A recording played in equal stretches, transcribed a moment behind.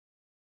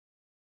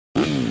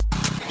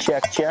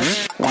check.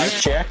 Mic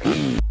check.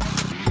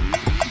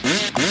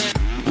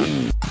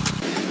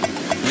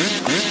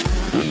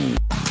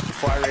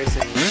 Fly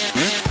racing.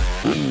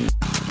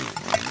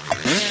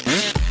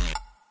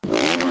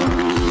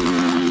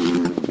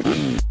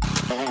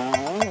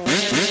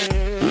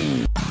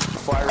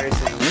 Fly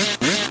racing.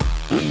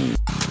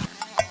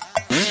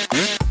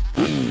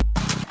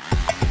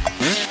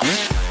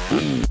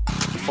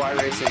 Fly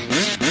racing.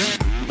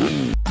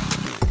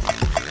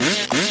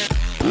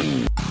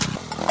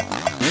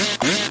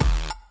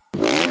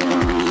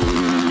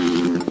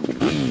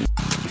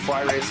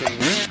 Fly racing.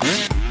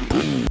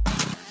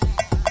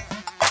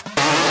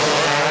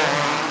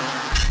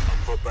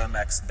 Millville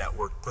MX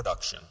Network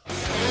production.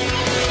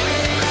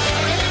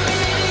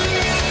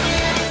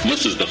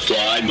 This is the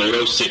Fly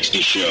Moto 60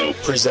 Show,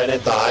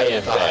 presented by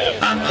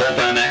NFAB on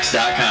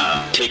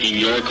PulpMX.com, taking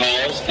your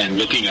calls and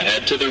looking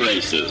ahead to the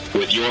races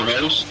with your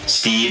host,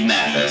 Steve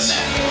Matthes.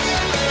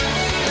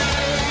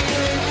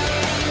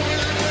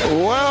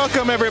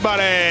 Welcome,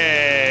 everybody.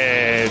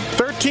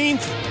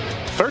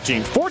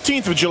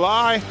 14th of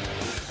July,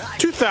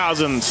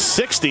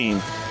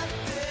 2016,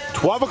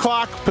 12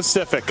 o'clock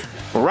Pacific,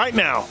 right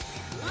now.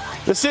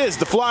 This is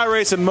the Fly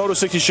Race and Moto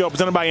 60 Show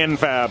presented by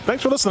NFAB.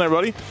 Thanks for listening,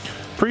 everybody.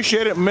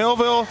 Appreciate it.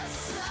 Millville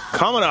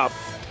coming up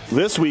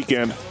this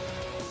weekend.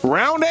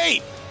 Round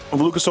 8 of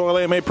the Lucas Oil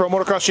AMA Pro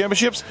Motocross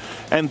Championships,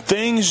 and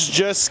things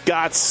just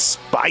got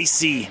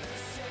spicy.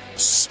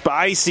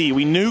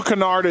 We knew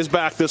Kennard is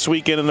back this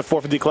weekend in the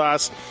 450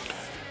 class.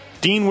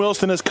 Dean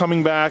Wilson is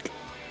coming back,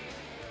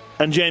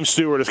 and James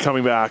Stewart is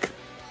coming back.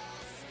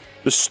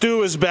 The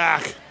Stew is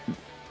back.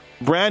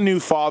 Brand new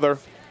father.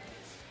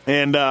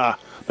 And the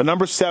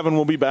number 7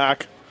 will be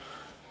back.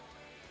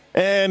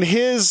 And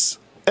his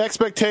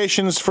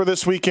expectations for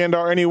this weekend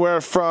are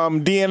anywhere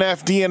from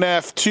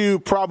DNF to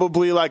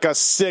probably like a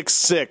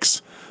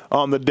 6-6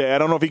 on the day. I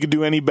don't know if he could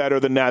do any better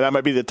than that. That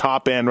might be the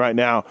top end right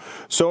now.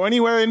 So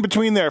anywhere in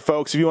between there,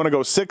 folks, if you want to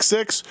go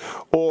 6-6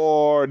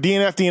 or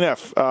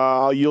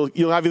DNF,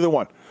 you'll have either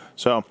one.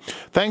 So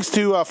thanks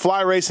to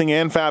Fly Racing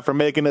and Fab for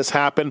making this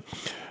happen.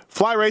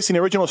 Fly Racing, the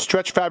original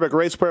stretch fabric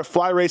racewear.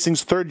 Fly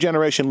Racing's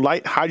third-generation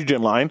light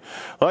hydrogen line.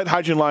 Light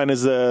hydrogen line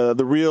is the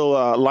real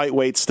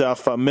lightweight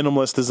stuff,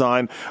 minimalist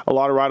design. A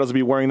lot of riders will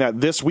be wearing that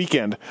this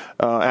weekend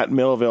at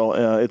Millville.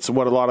 It's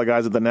what a lot of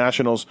guys at the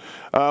Nationals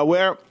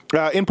wear.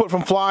 Input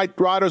from Fly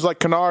riders like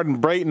Kennard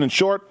and Brayton and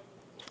Short.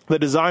 The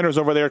designers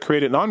over there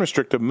created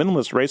non-restrictive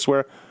minimalist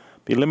racewear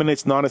that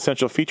eliminates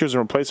non-essential features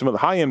and replaces them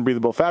with high-end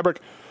breathable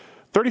fabric.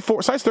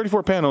 Size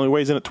 34 pan only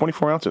weighs in at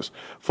 24 ounces.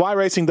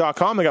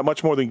 FlyRacing.com. They got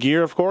much more than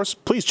gear, of course.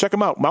 Please check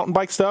them out. Mountain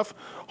bike stuff,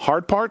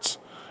 hard parts,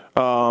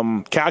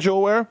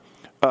 casual wear,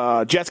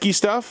 jet ski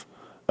stuff,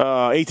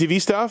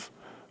 ATV stuff,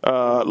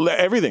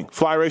 everything.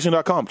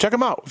 FlyRacing.com. Check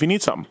them out if you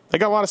need something. They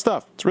got a lot of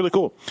stuff. It's really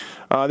cool.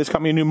 They just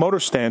got me a new motor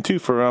stand, too,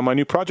 for my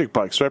new project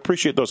bike. So I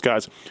appreciate those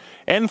guys.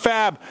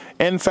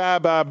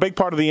 NFAB, big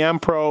part of the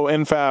M-Pro,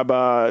 NFAB,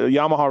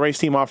 Yamaha race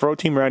team, off-road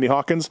team, Randy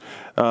Hawkins,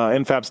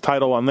 NFAB's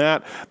title on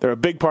that. They're a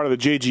big part of the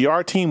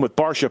JGR team with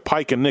Barsha,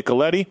 Pike, and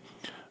Nicoletti.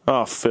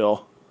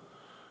 Phil.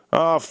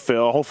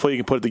 Hopefully you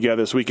can put it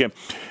together this weekend.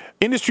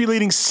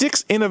 Industry-leading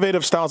 6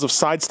 innovative styles of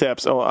side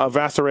steps, a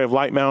vast array of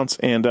light mounts,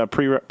 and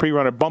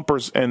pre-runner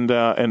bumpers and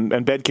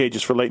bed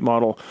cages for late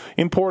model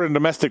imported and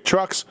domestic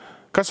trucks.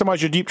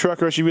 Customize your Jeep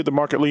truck or SUV with the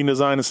market-leading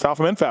design and style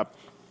from NFAB.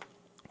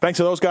 Thanks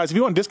to those guys. If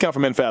you want a discount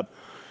from NFAB,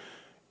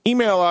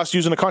 email us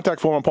using the contact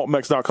form on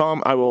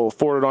pulpmx.com. I will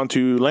forward it on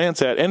to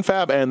Lance at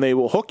NFAB, and they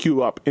will hook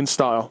you up in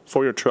style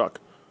for your truck.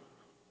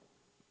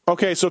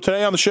 Okay, so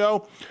today on the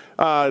show,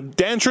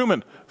 Dan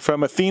Truman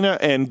from Athena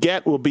and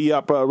Get will be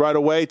up right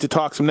away to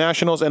talk some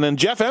Nationals. And then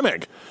Jeff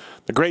Emig,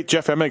 the great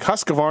Jeff Emig,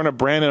 Husqvarna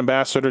brand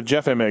ambassador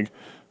Jeff Emig.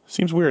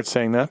 Seems weird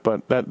saying that,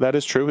 but that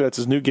is true. That's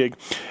his new gig.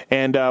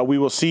 And we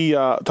will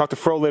talk to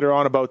Fro later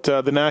on about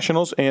the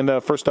Nationals.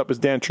 And first up is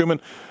Dan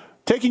Truman.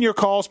 Taking your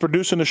calls,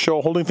 producing the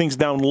show, holding things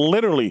down,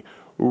 literally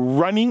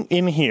running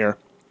in here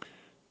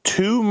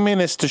 2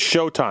 minutes to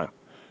showtime.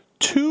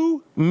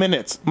 2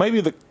 minutes. Maybe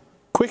the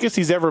quickest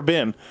he's ever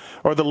been,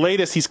 or the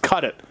latest he's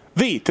cut it.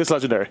 Tis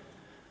legendary.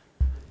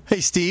 Hey,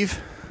 Steve.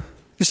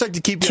 Just like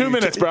to keep you 2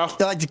 minutes, bro.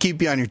 I like to keep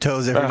you on your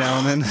toes every now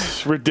and then.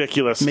 It's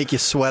ridiculous. Make you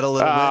sweat a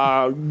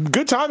little bit.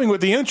 Good timing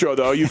with the intro,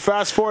 though. You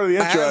fast forward the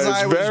intro. As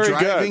I was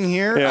driving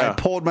here, yeah. I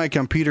pulled my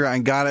computer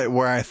and got it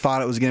where I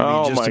thought it was going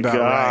to be just about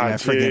right, and I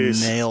freaking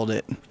nailed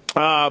it.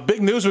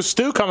 Big news with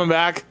Stu coming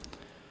back.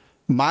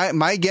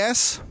 My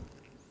guess,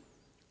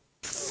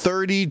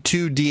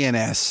 32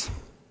 DNS.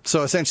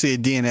 So essentially a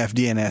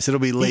DNS. It'll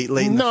be late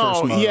in the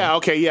first moto. Yeah,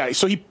 okay, yeah.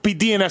 So he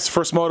DNS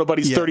first moto, but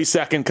he's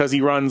 32nd because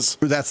he runs.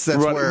 That's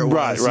where it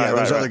was. Right.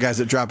 There's other guys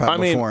that drop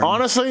out before him.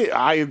 Honestly,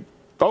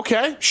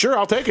 okay, sure,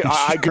 I'll take it.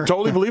 I could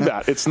totally believe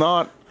that. It's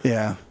not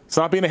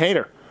being a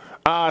hater.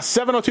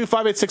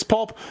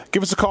 702-586-PULP.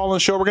 Give us a call on the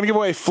show. We're going to give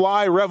away a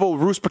Fly Revel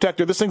Roost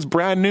Protector. This thing's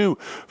brand new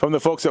from the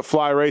folks at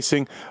Fly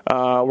Racing.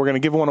 We're going to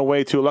give one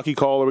away to a lucky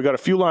caller. We got a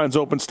few lines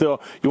open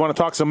still. You want to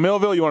talk some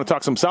Millville? You want to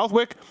talk some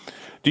Southwick?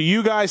 Do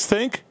you guys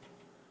think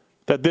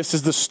that this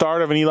is the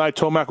start of an Eli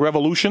Tomac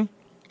revolution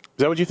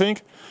that what you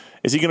think?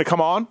 Is he going to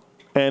come on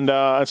and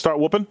start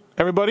whooping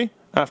everybody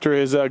after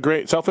his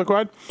great Southwick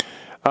ride?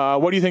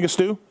 What do you think of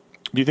Stu?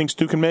 Do you think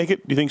Stu can make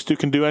it? Do you think Stu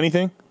can do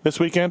anything this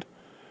weekend?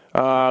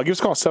 Give us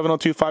a call,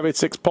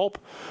 702-586-PULP,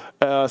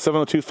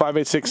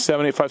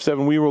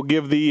 702-586-7857. We will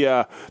give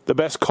the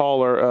best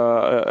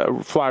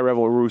caller Fly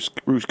Revel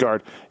Roost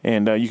Guard,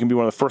 and you can be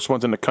one of the first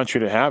ones in the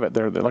country to have it.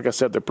 They're, like I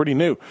said, they're pretty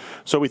new.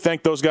 So we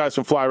thank those guys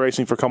from Fly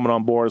Racing for coming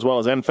on board, as well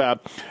as NFAB.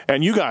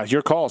 And you guys,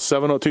 your calls,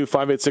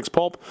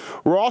 702-586-PULP.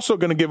 We're also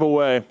going to give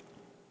away...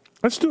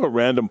 Let's do a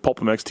random Pulp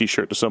MX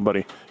t-shirt to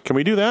somebody. Can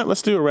we do that?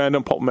 Let's do a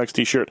random Pulp MX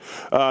t-shirt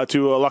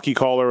to a lucky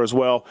caller as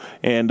well.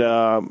 And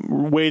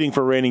waiting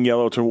for Raining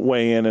Yellow to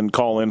weigh in and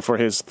call in for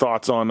his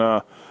thoughts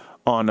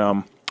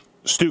on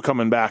Stu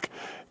coming back.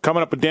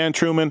 Coming up with Dan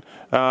Truman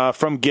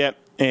from Get.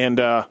 And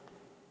call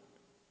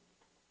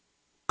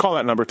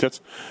that number,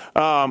 Tits.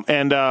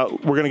 And we're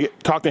going to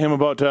talk to him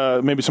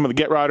about maybe some of the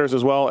Get riders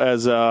as well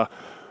as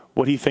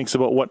what he thinks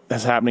about what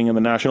is happening in the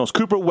Nationals.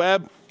 Cooper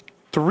Webb,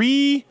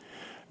 3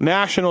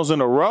 Nationals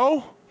in a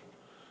row.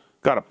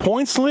 Got a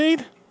points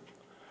lead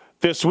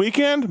this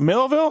weekend.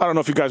 Millville, I don't know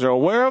if you guys are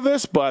aware of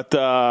this, but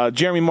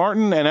Jeremy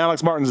Martin and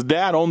Alex Martin's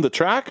dad own the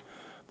track.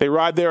 They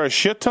ride there a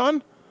shit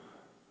ton.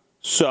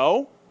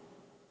 So,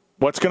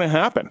 what's going to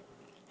happen?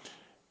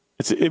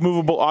 It's an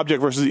immovable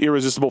object versus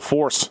irresistible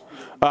force.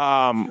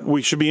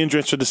 We should be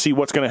interested to see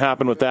what's going to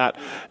happen with that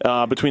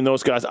between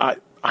those guys.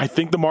 I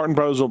think the Martin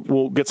brothers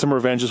will get some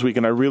revenge this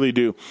weekend. I really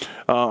do.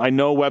 I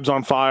know Webb's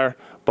on fire,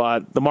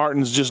 but the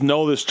Martins just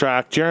know this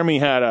track. Jeremy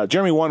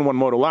won one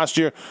moto last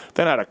year,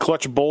 then had a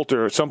clutch bolt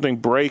or something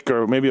break,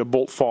 or maybe a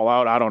bolt fall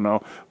out. I don't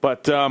know, but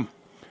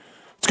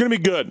it's going to be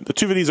good. The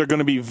 250s are going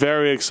to be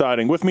very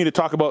exciting. With me to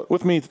talk about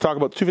 250s,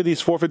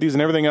 450s,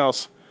 and everything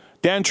else,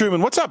 Dan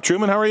Truman. What's up,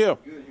 Truman? How are you?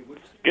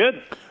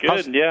 Good.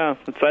 Yeah,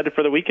 excited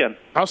for the weekend.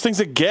 How's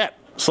things at Get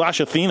 /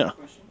 Athena?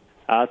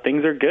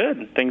 Things are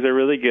good. Things are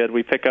really good.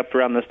 We pick up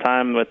around this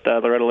time with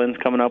Loretta Lynn's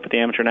coming up with the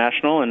Amateur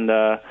National, and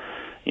a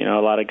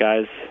lot of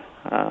guys.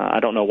 I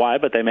don't know why,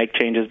 but they make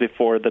changes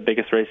before the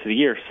biggest race of the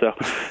year. So,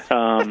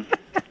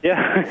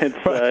 yeah,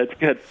 it's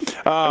good.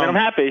 I'm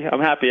happy.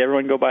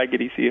 Everyone go by and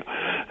get ECU.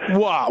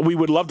 Well, we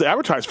would love to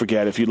advertise for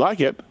Get if you'd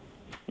like it.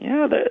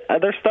 Yeah,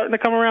 they're starting to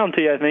come around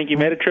to you, I think. You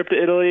made a trip to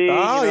Italy.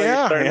 Oh,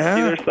 You're starting to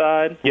see their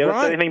side. You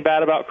haven't said anything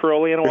bad about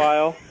Caroli in a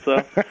while.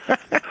 So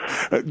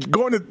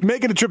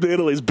making a trip to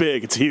Italy is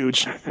big. It's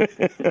huge.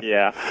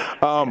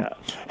 Yeah.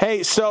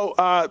 Hey,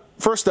 so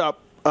first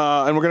up,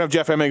 and we're going to have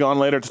Jeff Emig on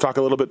later to talk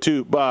a little bit,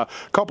 too.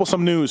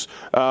 Some news.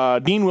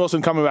 Dean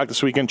Wilson coming back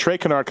this weekend. Trey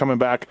Kennard coming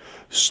back.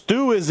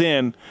 Stu is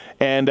in,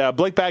 and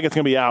Blake Baggett's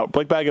going to be out.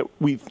 Blake Baggett,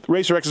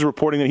 Racer X is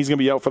reporting that he's going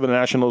to be out for the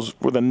Nationals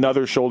with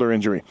another shoulder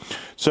injury.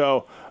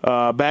 So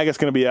Baggett's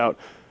going to be out.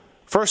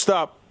 First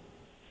up,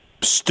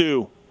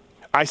 Stu.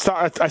 I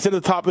said at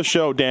the top of the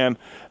show, Dan,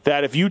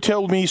 that if you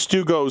told me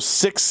Stu goes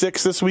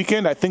 6-6 this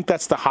weekend, I think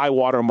that's the high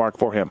water mark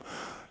for him,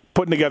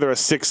 putting together a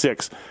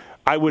 6-6.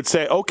 I would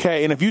say,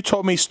 okay, and if you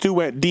told me Stu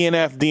went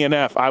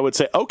DNF, I would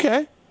say,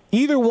 okay,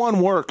 either one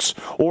works,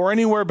 or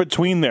anywhere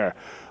between there.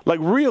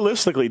 Like,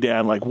 realistically,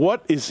 Dan, like,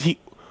 what's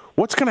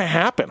going to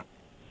happen?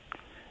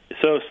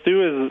 So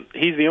Stu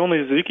he's the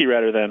only Suzuki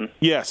rider then?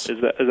 Yes.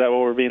 Is that what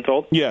we're being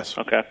told? Yes.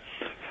 Okay.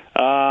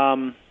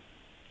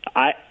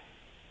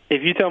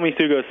 If you tell me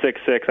Stu goes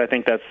 6-6, I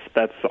think that's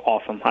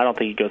awesome. I don't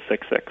think he goes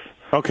 6-6.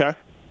 Okay.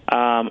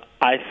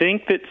 I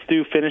think that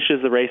Stu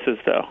finishes the races,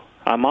 though.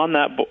 I'm on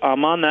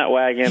that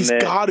wagon. He's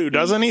got to,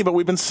 doesn't he? But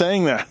we've been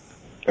saying that.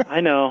 I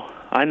know.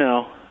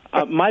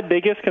 My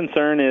biggest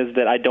concern is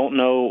that I don't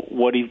know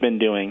what he's been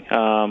doing.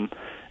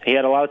 He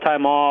had a lot of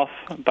time off,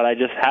 but I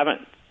just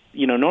haven't.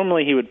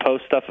 Normally he would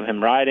post stuff of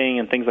him riding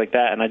and things like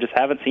that, and I just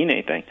haven't seen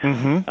anything.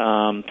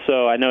 Mm-hmm.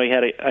 So I know he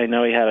had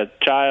a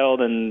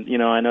child, and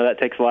I know that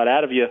takes a lot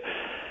out of you.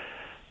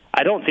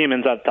 I don't see him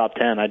inside the top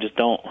 10. I just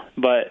don't.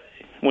 But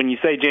when you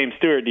say James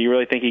Stewart, do you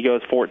really think he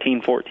goes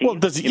 14-14? Well,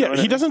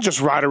 he doesn't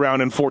just ride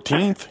around in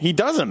 14th. He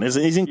doesn't.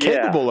 He's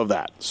incapable of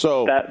that.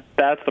 So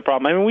that's the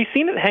problem. I mean, we've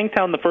seen it at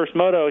Hangtown the first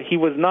moto. He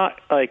was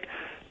not like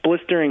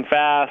blistering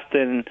fast,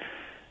 and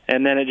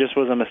then it just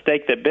was a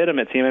mistake that bit him,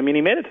 it seemed. I mean,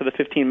 he made it to the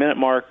 15-minute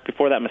mark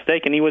before that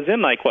mistake, and he was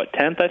in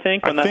 10th, I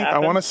think, when that happened. I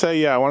want to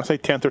say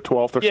 10th or 12th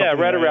or something. Yeah,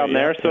 right around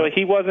there. So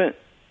he wasn't.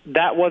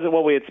 That wasn't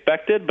what we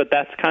expected, but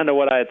that's kind of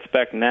what I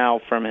expect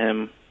now from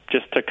him,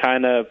 just to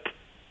kind of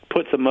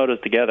put some motos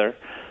together.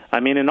 I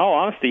mean, in all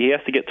honesty, he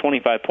has to get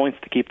 25 points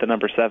to keep the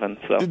number 7.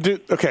 So,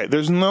 okay,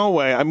 there's no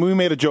way. I mean, we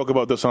made a joke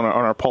about this on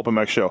our Pulp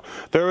MX show.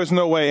 There is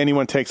no way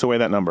anyone takes away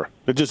that number.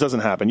 It just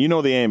doesn't happen. You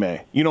know the AMA.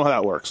 You know how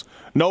that works.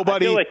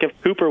 Nobody. I feel like if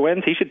Cooper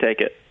wins, he should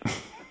take it.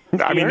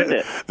 I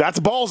mean,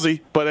 that's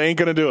ballsy, but it ain't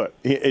going to do it.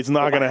 It's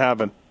not going to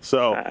happen.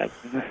 So,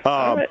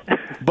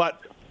 but.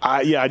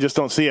 I just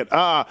don't see it.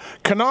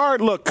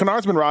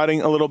 Kennard's been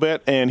riding a little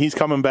bit, and he's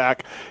coming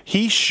back.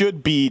 He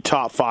should be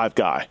top 5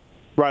 guy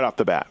right off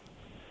the bat.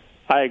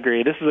 I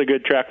agree. This is a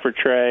good track for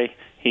Trey.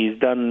 He's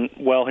done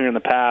well here in the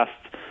past.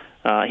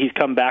 He's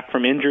come back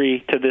from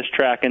injury to this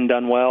track and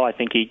done well. I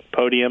think he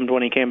podiumed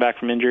when he came back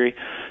from injury.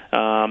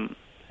 And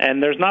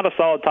And there's not a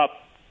solid top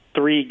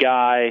 3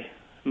 guy.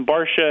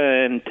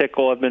 Barsha and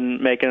Tickle have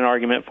been making an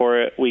argument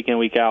for it week in,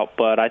 week out,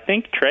 but I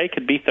think Trey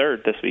could be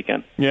third this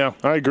weekend. Yeah,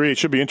 I agree. It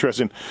should be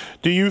interesting.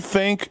 Do you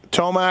think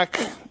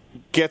Tomac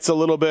gets a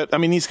little bit? I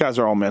mean, these guys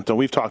are all mental.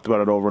 We've talked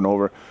about it over and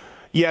over.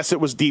 Yes, it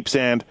was deep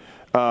sand,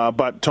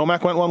 but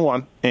Tomac went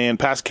 1-1 and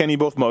passed Kenny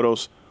both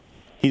motos.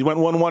 He went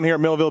 1-1 here at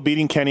Millville,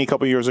 beating Kenny a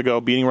couple years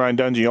ago, beating Ryan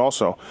Dungey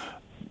also.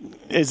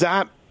 Is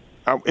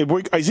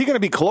he going to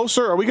be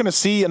closer? Are we going to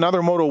see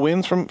another moto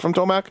wins from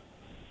Tomac?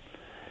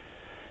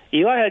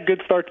 Eli had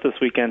good starts this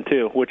weekend,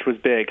 too, which was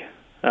big.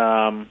 He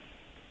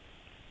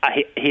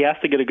has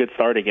to get a good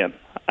start again.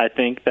 I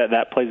think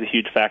that plays a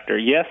huge factor.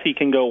 Yes, he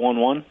can go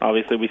 1-1.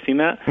 Obviously, we've seen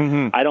that.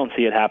 Mm-hmm. I don't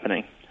see it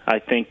happening. I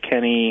think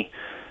Kenny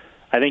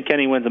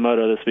wins a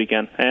moto this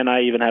weekend, and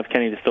I even have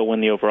Kenny to still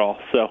win the overall.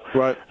 So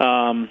right.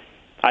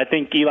 I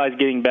think Eli's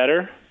getting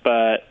better,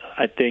 but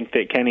I think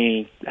that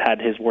Kenny had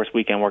his worst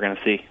weekend we're going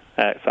to see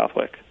at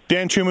Southwick.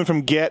 Dan Truman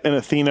from Get and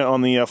Athena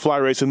on the Fly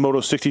Racing Moto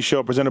 60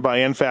 show presented by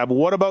NFAB.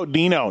 What about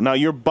Dino? Now,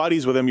 you're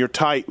buddies with him. You're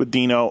tight with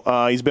Dino.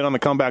 He's been on the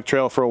comeback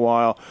trail for a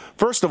while.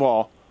 First of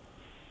all,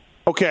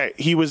 okay,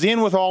 he was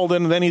in with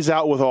Alden, then he's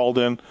out with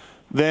Alden.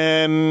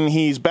 Then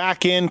he's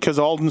back in because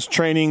Alden's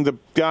training the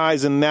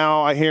guys, and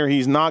now I hear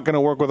he's not going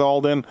to work with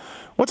Alden.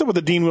 What's up with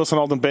the Dean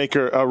Wilson-Alden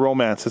Baker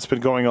romance that's been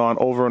going on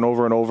over and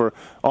over and over,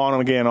 on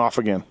and again, off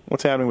again?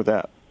 What's happening with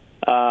that?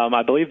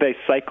 I believe they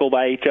cycle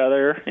by each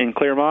other in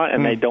Clearmont,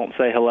 and they don't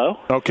say hello.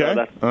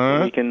 Okay.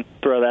 So we can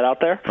throw that out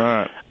there.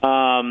 All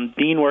right.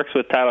 Dean works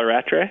with Tyler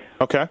Rattray.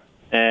 Okay.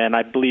 And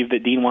I believe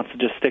that Dean wants to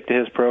just stick to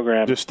his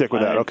program. Just stick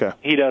with that, okay.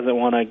 He doesn't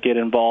want to get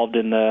involved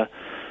in the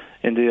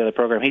other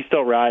program. He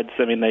still rides.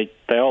 I mean,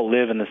 they all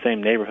live in the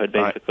same neighborhood,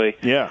 basically.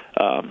 Right. Yeah.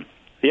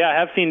 I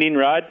have seen Dean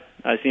ride.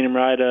 I've seen him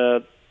ride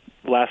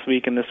last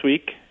week and this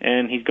week,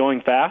 and he's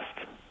going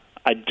fast.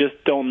 I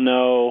just don't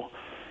know.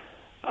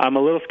 I'm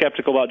a little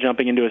skeptical about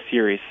jumping into a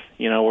series.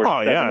 We're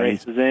 7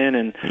 races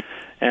in,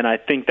 and I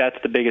think that's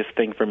the biggest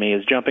thing for me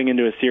is jumping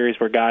into a series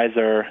where guys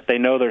they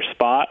know their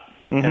spot,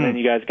 and then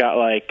you guys got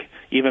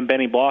even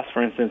Benny Bloss,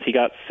 for instance, he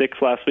got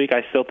 6th last week.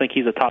 I still think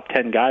he's a top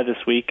 10 guy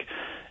this week,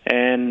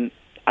 and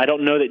I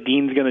don't know that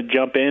Dean's going to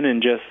jump in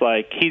and just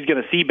he's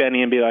going to see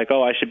Benny and be like,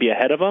 oh, I should be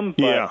ahead of him.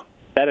 But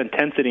that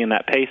intensity and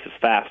that pace is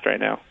fast right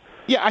now.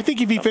 Yeah, I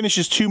think if he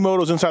finishes 2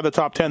 motos inside the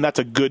top 10, that's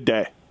a good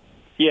day.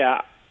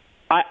 Yeah.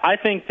 I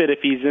think that if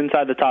he's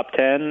inside the top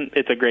 10,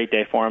 it's a great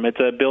day for him. It's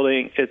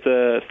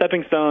a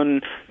stepping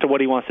stone to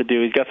what he wants to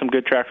do. He's got some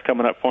good tracks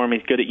coming up for him.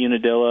 He's good at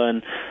Unadilla,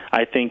 and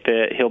I think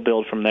that he'll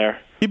build from there.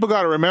 People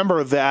got to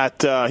remember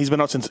that he's been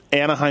out since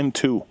Anaheim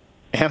 2.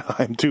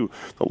 A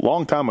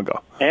long time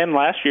ago. And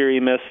last year he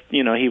missed,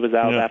 he was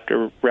out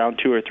after round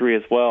 2 or 3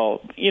 as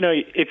well.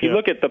 If you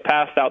look at the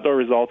past outdoor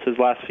results, his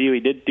last few, he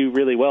did do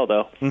really well,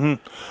 though.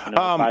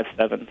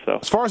 5-7. So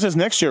as far as his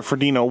next year for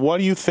Dino, what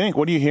do you think?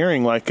 What are you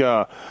hearing?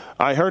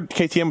 I heard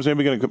KTM was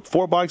maybe going to get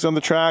 4 bikes on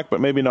the track,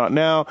 but maybe not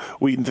now.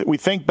 We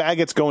think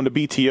Baggett's going to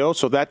BTO,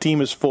 so that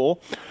team is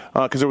full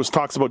because there was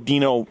talks about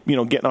Dino,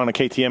 getting on a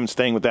KTM and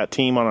staying with that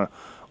team on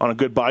a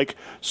good bike.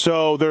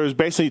 So there's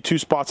basically 2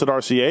 spots at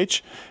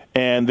RCH.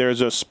 And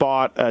there's a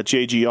spot at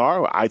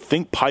JGR. I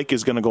think Pike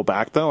is going to go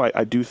back, though.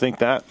 I do think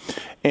that.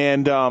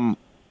 And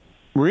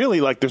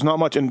really, there's not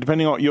much, and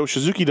depending on what Yo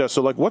Suzuki does.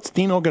 So, what's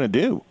Dino going to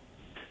do?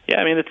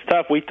 Yeah, I mean, it's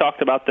tough. We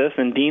talked about this,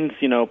 and Dean's,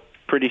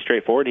 pretty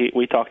straightforward.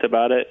 We talked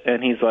about it,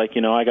 and he's like,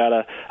 I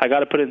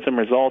gotta put in some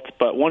results.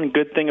 But one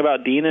good thing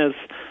about Dean is,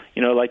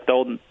 like the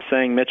old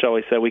saying Mitch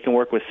always said, we can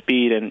work with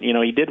speed. And,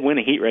 he did win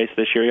a heat race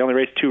this year. He only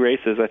raced 2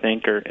 races, I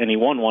think, and he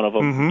won one of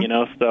them,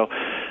 So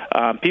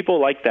people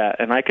like that.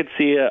 And I could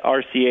see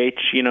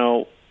RCH,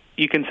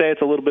 you can say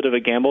it's a little bit of a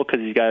gamble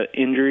because he's got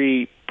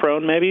injury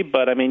prone maybe,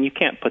 but, I mean, you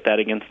can't put that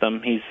against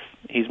him.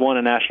 He's won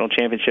a national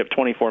championship,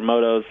 24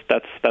 motos.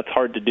 That's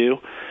hard to do.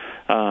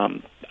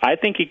 I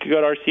think he could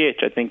go to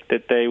RCH. I think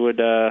that they would,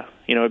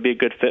 it'd be a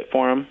good fit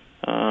for him.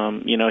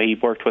 He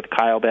worked with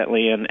Kyle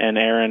Bentley and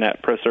Aaron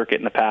at Pro Circuit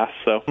in the past,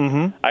 so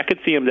I could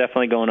see him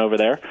definitely going over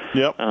there.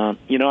 Yep.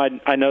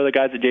 I know the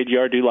guys at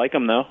JGR do like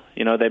him, though.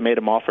 They made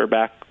him offer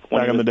back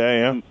in the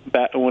day,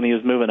 back when he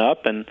was moving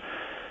up, and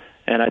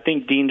I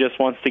think Dean just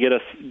wants to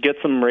get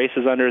some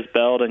races under his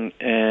belt and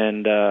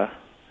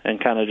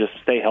kind of just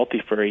stay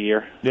healthy for a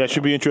year. Yeah, it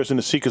should be interesting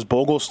to see because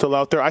Bogle's still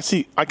out there. I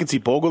can see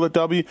Bogle at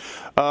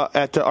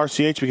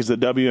RCH because of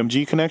the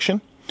WMG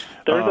connection.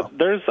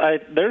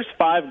 There's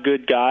 5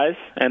 good guys,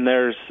 and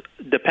there's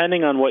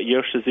depending on what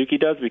Yo Suzuki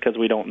does because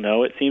we don't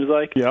know. It seems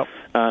like. Yep.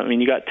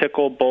 You got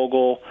Tickle,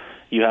 Bogle,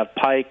 you have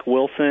Pike,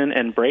 Wilson,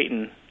 and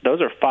Brayton. Those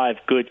are 5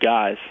 good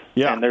guys.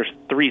 Yeah. And there's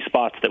 3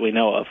 spots that we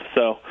know of.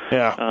 So.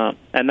 Yeah.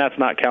 And that's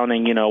not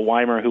counting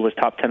Weimer, who was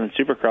top 10 in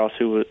Supercross,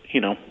 who was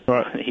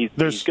right.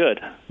 he's good.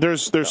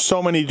 There's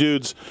so many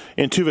dudes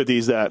in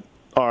 250s that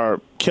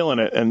are killing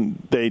it, and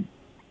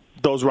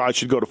those rides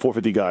should go to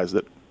 450 guys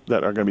that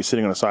that are going to be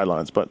sitting on the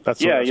sidelines. But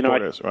that's what I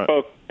is, right?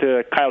 spoke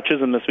to Kyle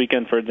Chisholm this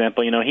weekend, for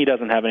example. He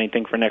doesn't have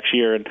anything for next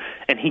year, and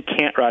he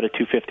can't ride a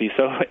 250.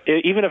 So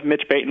even if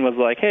Mitch Baton was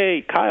like,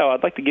 "Hey, Kyle,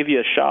 I'd like to give you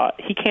a shot,"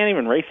 he can't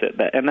even race it.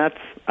 And that's,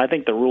 I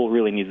think, the rule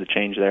really needs to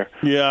change there.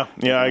 Yeah,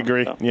 I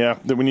agree. So. Yeah,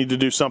 that we need to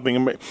do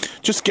something.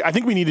 I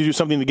think we need to do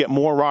something to get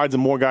more rides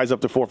and more guys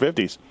up to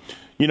 450s.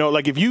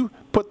 Like if you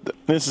put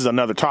this is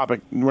another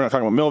topic. We're not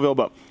talking about Millville,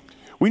 but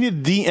we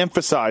need to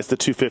de-emphasize the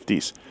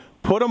 250s.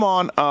 Put them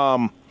on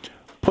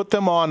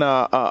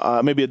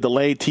maybe a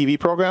delayed TV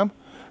program.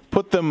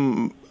 Put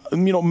them,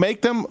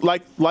 make them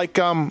like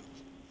the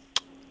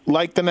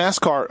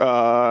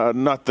NASCAR,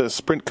 not the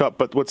Sprint Cup,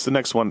 but what's the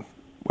next one?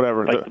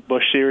 Whatever. Like the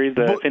Busch Series,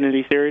 the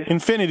Infinity Series?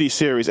 Infinity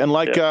Series, and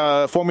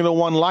Formula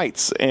One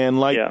lights,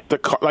 and the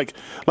car, like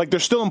they're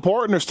still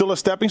important, they're still a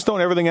stepping stone,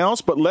 and everything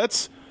else, but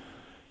let's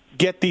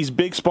get these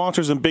big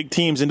sponsors and big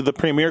teams into the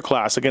premier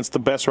class against the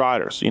best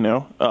riders,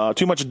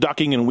 Too much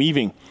ducking and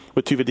weaving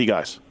with 250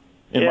 guys.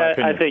 In my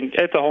opinion. I think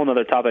it's a whole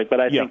other topic,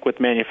 but I think with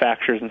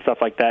manufacturers and stuff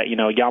like that,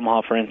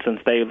 Yamaha, for instance,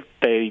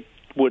 they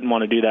wouldn't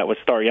want to do that with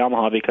Star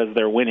Yamaha because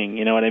they're winning,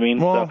 you know what I mean?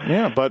 Well,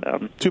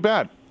 but too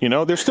bad.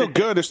 They're still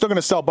good. They're still going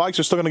to sell bikes.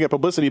 They're still going to get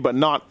publicity, but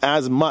not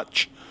as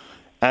much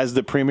as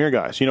the premier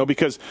guys,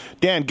 because,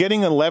 Dan,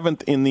 getting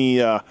 11th in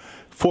the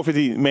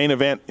 450 main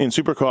event in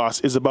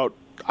Supercross is about,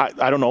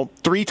 I don't know,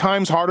 3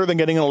 times harder than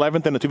getting an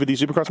 11th in a 250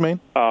 Supercross main?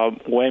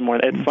 Way more.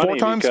 It's funny 4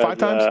 times, because, 5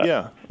 times?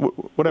 Yeah,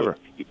 whatever.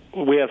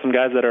 We have some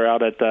guys that are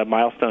out at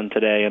Milestone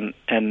today,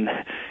 and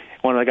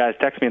one of the guys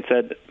texted me and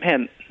said,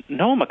 "Man,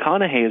 Noah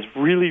McConaughey is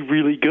really,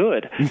 really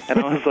good." And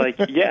I was like,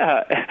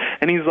 "Yeah."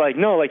 And he's like,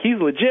 "No, like he's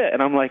legit."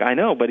 And I'm like, "I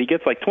know, but he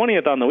gets like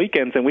 20th on the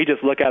weekends," and we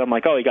just look at him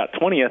like, "Oh, he got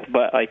 20th,"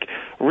 but like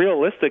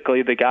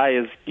realistically, the guy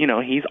is,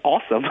 he's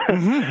awesome.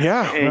 Mm-hmm,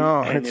 yeah,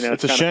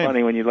 it's a kind shame. of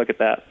funny when you look at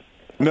that.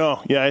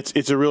 No, yeah,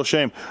 it's a real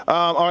shame.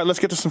 All right, let's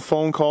get to some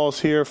phone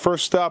calls here.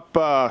 First up,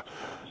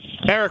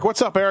 Eric.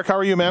 What's up, Eric? How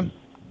are you, man?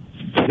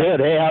 Good.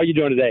 Hey, how are you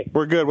doing today?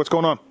 We're good. What's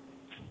going on?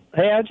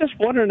 Hey, I was just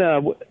wondering,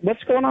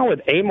 what's going on with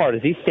Amart?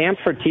 Is he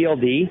stamped for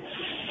TLD?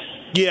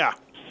 Yeah,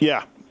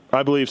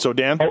 I believe so.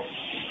 Dan? Oh.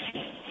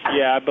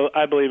 Yeah,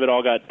 I believe it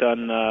all got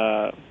done,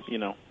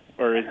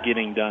 or is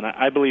getting done.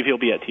 I believe he'll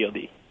be at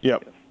TLD.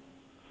 Yep.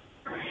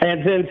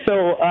 And then,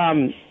 so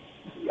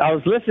I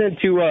was listening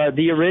to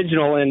the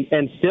original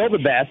and Still the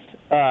Best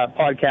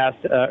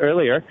podcast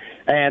earlier,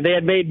 and they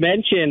had made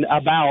mention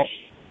about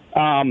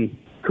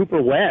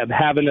Cooper Webb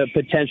having a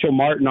potential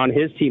Martin on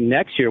his team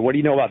next year. What do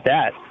you know about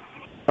that?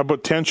 A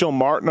potential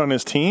Martin on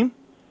his team?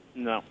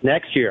 No.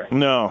 Next year?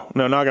 No,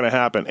 not going to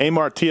happen.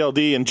 Amart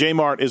TLD and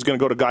J-Mart is going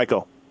to go to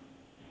Geico.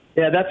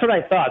 Yeah, that's what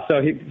I thought.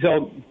 So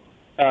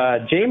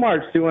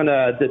J-Mart's doing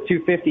the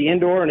 250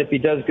 indoor, and if he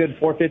does good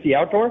 450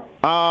 outdoor?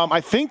 I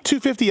think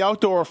 250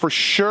 outdoor for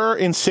sure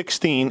in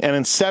 16, and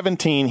in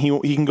 17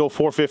 he can go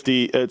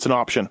 450. It's an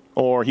option,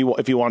 or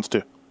if he wants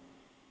to.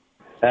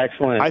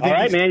 Excellent. All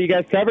right, man, you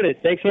guys covered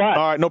it. Thanks a lot.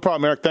 All right, no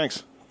problem, Eric.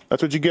 Thanks.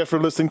 That's what you get for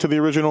listening to the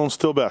original and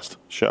Still Best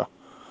show.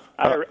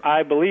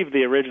 I believe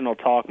the original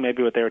talk,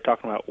 maybe what they were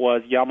talking about,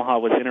 was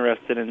Yamaha was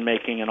interested in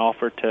making an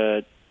offer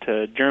to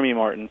Jeremy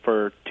Martin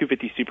for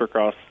 250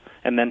 Supercross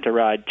and then to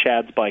ride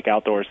Chad's bike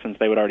outdoors since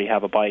they would already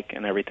have a bike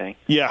and everything.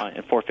 Yeah.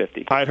 At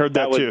 450. I had heard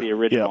that too. too. That was the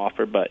original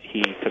offer, but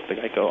he took the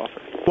Geico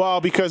offer. Well,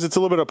 because it's a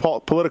little bit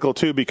of political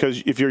too,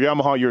 because if you're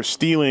Yamaha, you're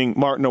stealing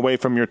Martin away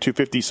from your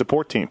 250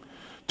 support team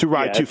to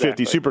ride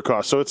 250 exactly.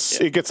 Supercross. So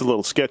it gets a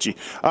little sketchy.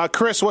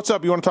 Chris, what's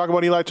up? You want to talk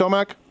about Eli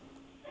Tomac?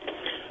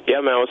 Yeah,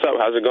 man. What's up?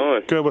 How's it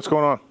going? Good. What's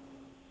going on?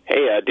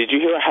 Hey, did you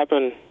hear what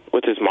happened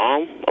with his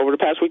mom over the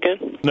past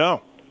weekend?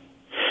 No.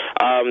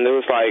 There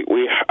was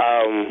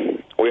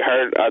we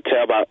heard a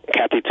tale about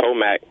Kathy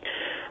Tomac,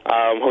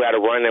 who had a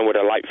run-in with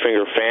a light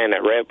finger fan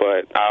at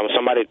Redbud.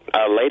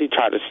 A lady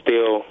tried to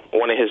steal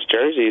one of his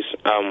jerseys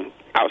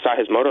outside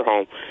his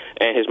motorhome,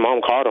 and his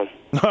mom caught him.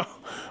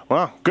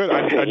 Wow, good.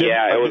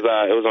 It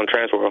was on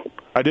Transworld.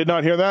 I did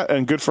not hear that,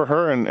 and good for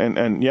her.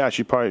 And yeah,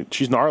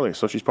 she's gnarly,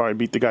 so she's probably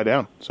beat the guy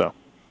down. So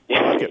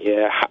I like it.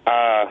 Yeah.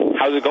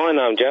 How's it going,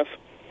 Jeff?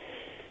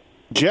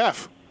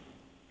 Jeff.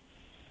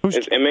 Is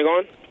Emig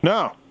on?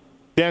 No.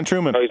 Dan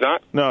Truman. Oh, he's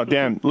not? No,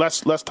 Dan.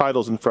 Less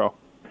titles than Fro.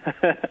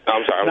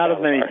 I'm sorry. Not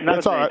as many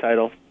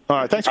titles. All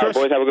right, thanks, Chris.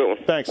 All right, boys, have a good one.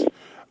 Thanks.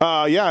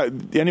 Yeah,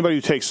 anybody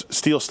who takes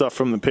steal stuff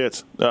from the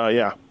pits,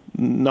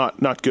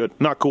 not good,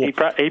 not cool. He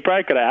probably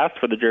could have asked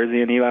for the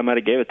jersey, and Eli might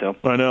have gave it to him.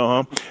 I know,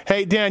 huh?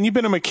 Hey, Dan, you've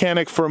been a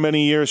mechanic for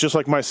many years, just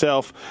like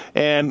myself,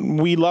 and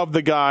we love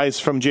the guys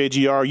from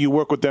JGR. You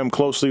work with them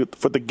closely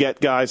for the Get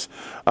guys,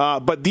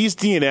 but these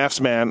DNFs,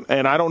 man,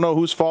 and I don't know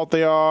whose fault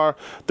they are.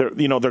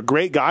 They're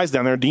great guys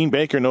down there. Dean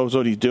Baker knows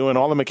what he's doing.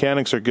 All the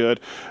mechanics are good,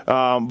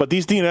 but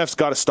these DNFs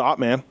got to stop,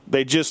 man.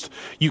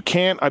 You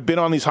can't. I've been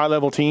on these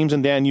high-level teams,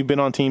 and Dan, you've been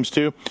on teams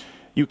too.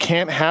 You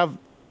can't have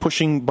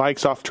pushing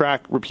bikes off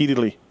track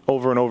repeatedly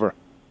over and over.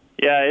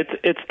 Yeah,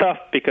 it's tough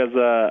because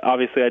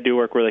obviously I do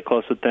work really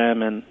close with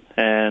them,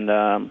 and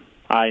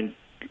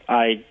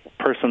I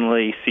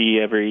personally see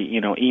every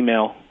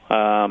email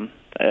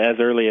as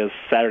early as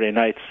Saturday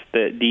nights,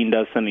 that Dean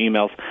does send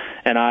emails.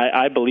 And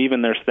I believe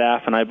in their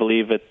staff, and I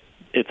believe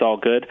it's all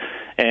good.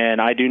 And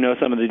I do know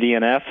some of the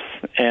DNFs,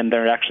 and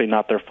they're actually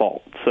not their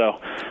fault. So,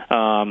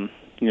 not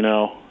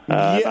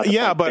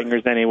to point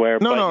fingers anywhere,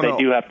 but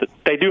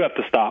they do have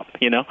to stop.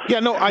 Yeah,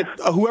 no,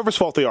 whoever's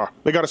fault they are,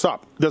 they got to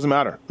stop. It doesn't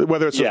matter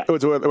whether it's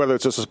whether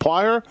it's a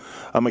supplier,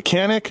 a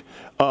mechanic,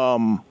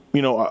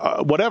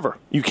 whatever.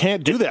 You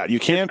can't do that. You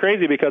can't. It's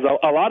crazy because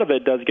a lot of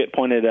it does get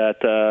pointed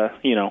at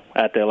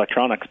at the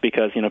electronics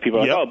because people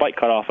are like, oh, bike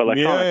cut off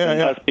electronics,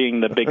 and us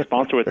being the big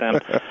sponsor with them.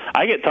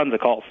 I get tons of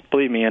calls,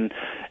 believe me, and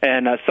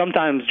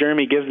sometimes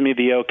Jeremy gives me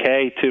the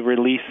okay to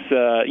release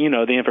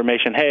the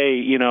information.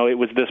 Hey, it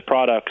was this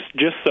product,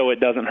 just so it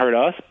doesn't hurt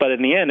us, but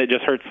in the end, it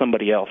just hurts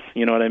somebody else.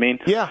 You know what I mean?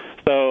 Yeah.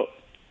 So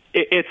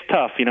it's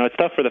tough. It's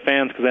tough for the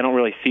fans because they don't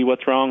really see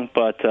what's wrong,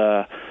 but.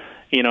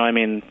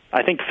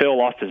 I think Phil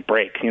lost his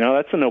brake.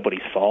 That's nobody's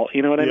fault.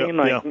 You know what I mean?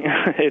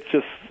 It's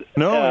just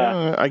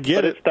I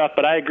get it. It's tough,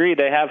 but I agree.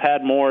 They have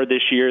had more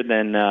this year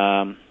than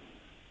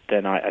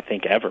I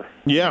think ever.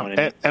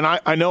 Yeah, and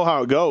I know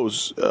how it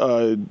goes.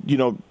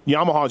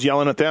 Yamaha's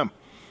yelling at them.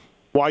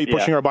 Why are you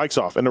pushing our bikes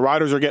off? And the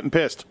riders are getting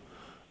pissed.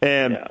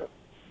 And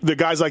the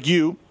guys like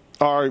you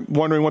are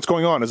wondering what's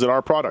going on. Is it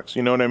our products?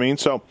 You know what I mean?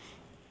 So.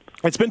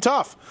 It's been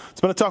tough. It's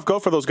been a tough go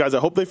for those guys. I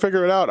hope they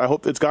figure it out. I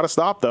hope it's got to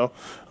stop, though.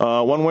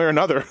 One way or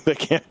another, they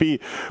can't be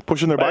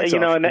pushing their bikes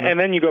off. And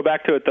then you go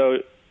back to it, though.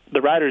 The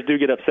riders do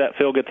get upset.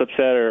 Phil gets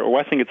upset, or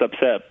Weston gets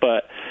upset.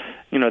 But,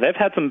 they've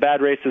had some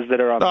bad races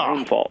that are on their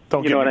own fault.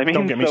 Don't get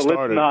me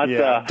started.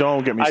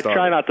 Don't get me started. I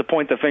try not to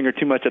point the finger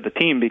too much at the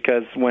team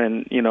because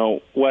when,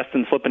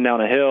 Weston's flipping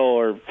down a hill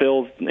or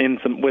Phil's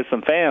with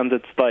some fans,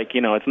 it's like,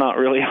 it's not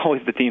really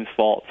always the team's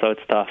fault. So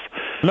it's tough.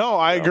 No,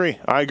 I agree.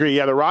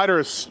 Yeah, the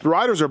riders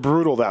are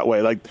brutal that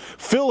way. Like,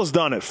 Phil has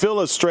done it.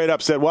 Phil has straight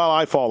up said, well,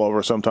 I fall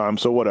over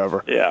sometimes, so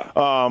whatever. Yeah.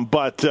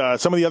 But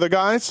some of the other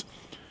guys,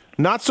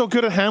 not so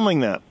good at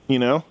handling that,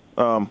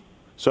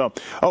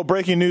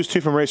 breaking news,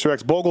 too, from Racer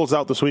X. Bogle's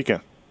out this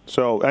weekend.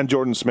 And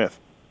Jordan Smith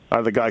out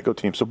of the Geico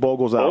team. So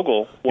Bogle's out.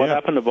 Bogle? What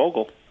happened to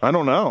Bogle? I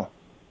don't know.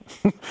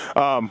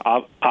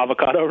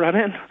 Avocado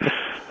run-in?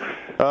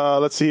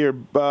 Let's see here.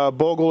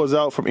 Bogle is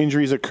out from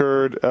injuries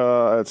occurred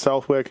at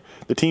Southwick.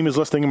 The team is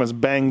listing him as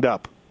banged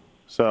up.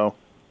 So,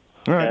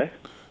 all right. Okay.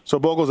 So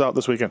Bogle's out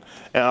this weekend,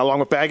 along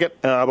with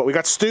Baggett. But we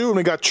got Stu, and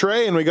we got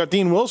Trey, and we got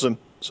Dean Wilson.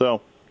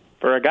 So,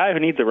 for a guy who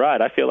needs a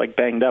ride, I feel like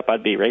banged up,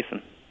 I'd be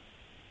racing.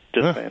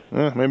 Just saying.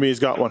 Maybe he's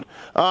got one.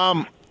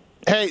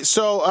 Hey,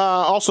 so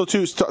also,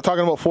 too,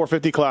 talking about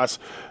 450 class,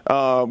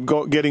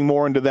 getting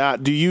more into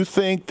that, do you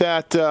think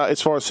that,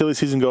 as far as silly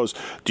season goes,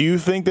 do you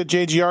think that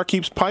JGR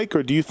keeps Pike,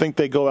 or do you think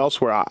they go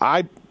elsewhere?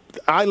 I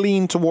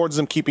lean towards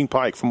them keeping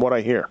Pike, from what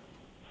I hear.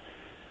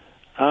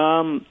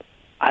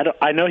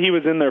 I know he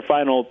was in their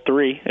final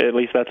three, at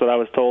least that's what I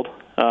was told.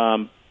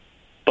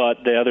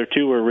 But the other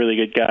two were really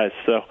good guys,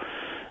 so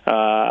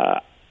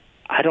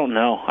I don't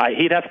know.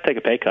 He'd have to take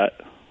a pay cut.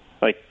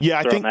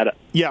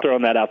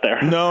 Throwing that out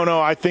there. No,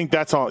 I think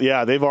that's all.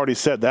 Yeah, they've already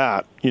said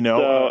that.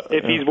 So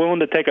if he's willing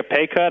to take a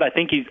pay cut, I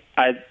think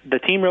the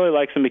team really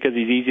likes him because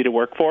he's easy to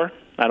work for.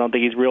 I don't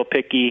think he's real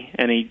picky,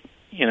 and he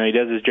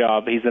does his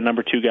job. He's the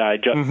number 2 guy.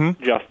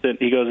 Justin,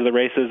 he goes to the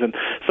races, and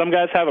some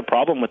guys have a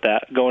problem with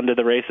that, going to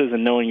the races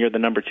and knowing you're the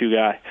number 2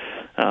 guy.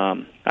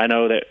 I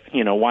know that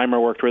Weimer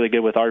worked really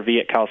good with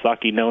RV at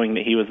Kawasaki, knowing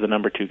that he was the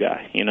number 2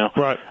 guy.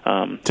 Right.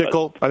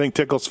 Tickle, I think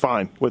Tickle's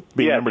fine with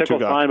being number 2 guy.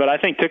 Tickle's fine, but I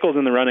think Tickle's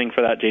in the running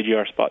for that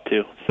JGR spot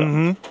too.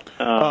 So,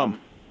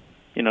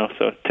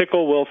 so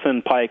Tickle,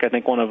 Wilson, Pike. I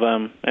think one of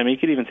them. I mean, you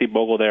could even see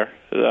Bogle there.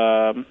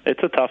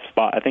 It's a tough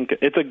spot. I think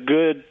it's a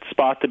good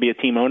spot to be a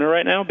team owner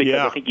right now because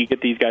I think you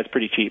get these guys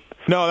pretty cheap.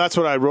 No, that's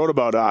what I wrote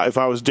about. If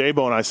I was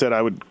J-Bone, I said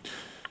I would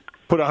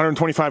put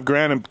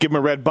 $125,000 and give him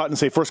a red button and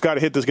say, first guy to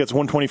hit this gets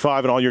 $125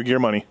 and all your gear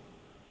money.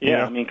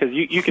 Yeah, I mean, because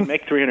you can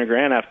make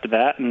 $300,000 after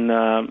that, and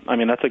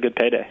that's a good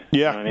payday.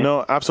 Yeah,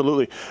 no,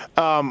 absolutely.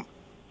 Do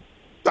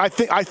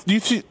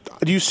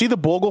you see the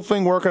Bogle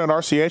thing working at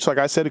RCH? Like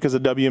I said, because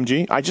of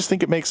WMG, I just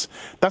think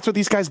that's what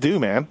these guys do,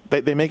 man.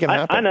 They make it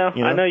happen.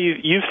 I know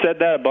you've said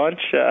that a bunch.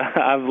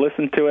 I've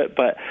listened to it,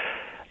 but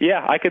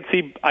yeah, I could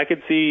see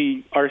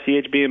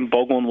RCH being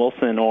Bogle and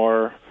Wilson,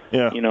 or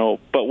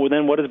but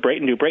then what does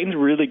Brayton do? Brayton's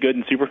really good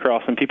in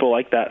Supercross, and people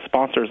like that,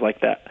 sponsors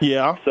like that.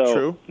 Yeah, so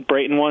true.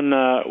 Brayton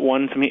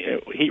won some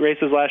heat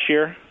races last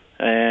year,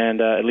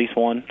 and at least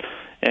one,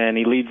 and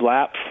he leads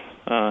laps.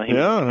 He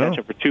was catch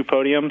up for 2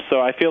 podiums, so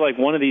I feel like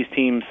one of these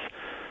teams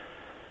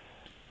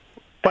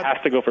has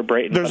to go for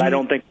Brayton. But I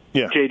don't think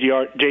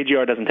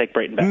JGR doesn't take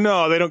Brayton back.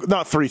 No, they don't.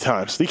 Not 3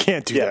 times. You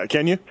can't do that,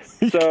 can you?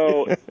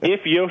 So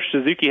if Yosh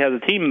Suzuki has a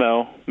team,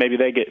 though, maybe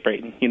they get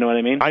Brayton. You know what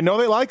I mean? I know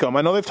they like him.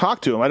 I know they've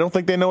talked to him. I don't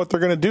think they know what they're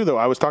going to do, though.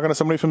 I was talking to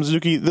somebody from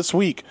Suzuki this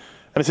week,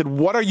 and I said,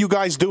 "What are you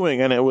guys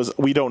doing?" And it was,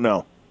 "We don't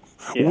know.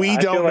 We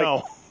don't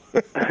know."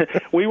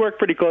 We work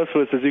pretty close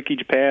with Suzuki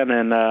Japan,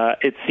 and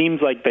it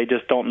seems like they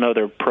just don't know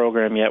their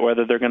program yet,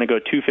 whether they're going to go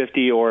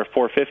 250 or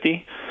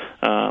 450.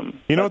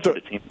 You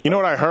know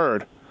what I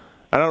heard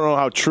I don't know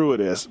how true it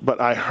is, but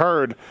I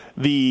heard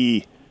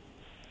the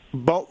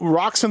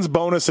Roczen's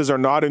bonuses are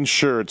not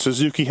insured.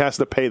 Suzuki has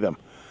to pay them.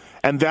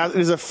 And that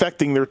is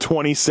affecting their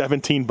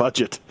 2017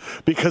 budget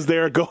because they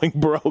are going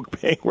broke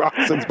paying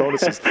Roczen's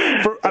bonuses.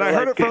 I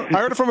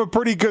heard it from a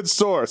pretty good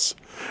source.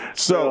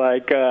 So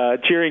like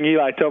cheering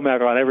Eli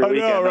Tomac on every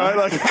weekend. I know, right?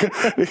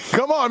 Like,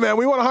 come on, man.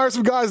 We want to hire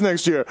some guys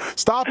next year.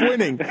 Stop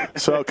winning.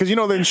 So, because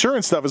the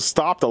insurance stuff is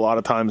stopped a lot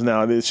of times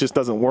now. It just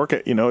doesn't work.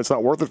 It's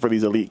not worth it for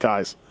these elite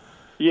guys.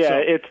 Yeah,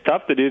 it's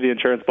tough to do the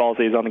insurance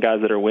policies on the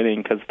guys that are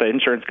winning because the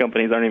insurance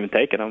companies aren't even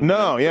taking them.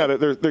 No, yeah,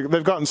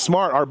 they've gotten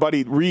smart. Our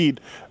buddy Reed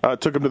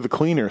took them to the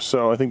cleaner,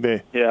 so I think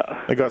they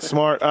got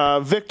smart.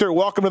 Victor,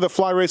 welcome to the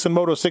Fly Racing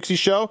Moto 60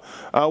 show.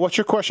 What's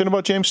your question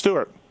about James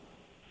Stewart?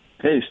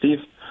 Hey, Steve.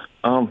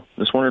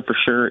 Just wondering for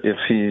sure if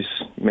he's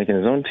making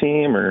his own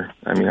team or,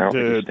 I don't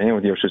think he's staying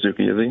with Yo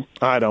Suzuki, is he?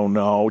 I don't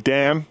know.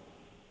 Dan?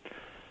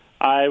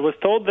 I was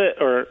told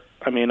that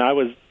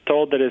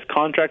his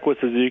contract with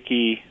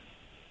Suzuki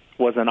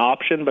was an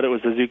option, but it was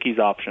Suzuki's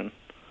option.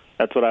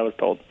 That's what I was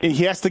told.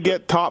 He has to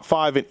get top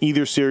 5 in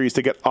either series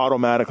to get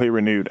automatically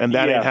renewed, and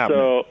that ain't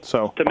happening.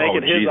 So to make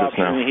it his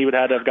option, he would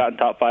have to have gotten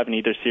top 5 in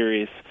either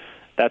series.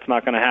 That's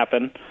not going to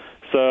happen.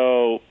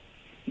 So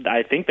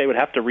I think they would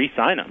have to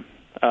re-sign him.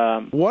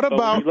 What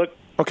about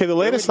the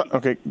latest?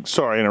 Okay,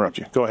 sorry, I interrupt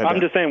you. Go ahead.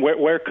 I'm just saying,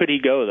 where could he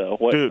go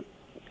though? Dude,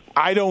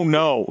 I don't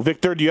know.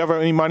 Victor, do you have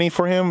any money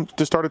for him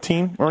to start a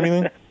team or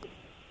anything?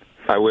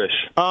 I wish.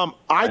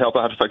 I'd help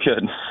out if I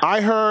could.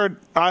 I heard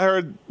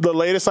the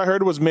latest I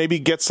heard was maybe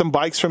get some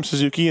bikes from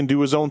Suzuki and do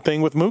his own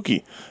thing with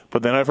Mookie.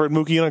 But then I've heard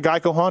Mookie in a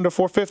Geico Honda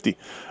 450.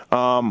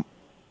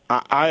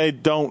 I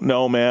don't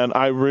know, man.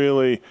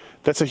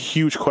 That's a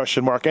huge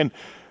question mark. And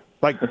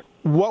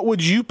what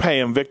would you pay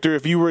him, Victor,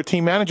 if you were a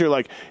team manager?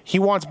 He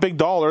wants big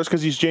dollars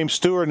because he's James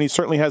Stewart and he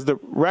certainly has the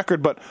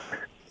record. But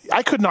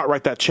I could not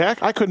write that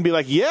check. I couldn't be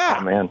like,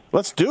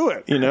 let's do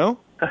it.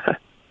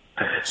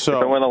 So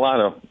if I win a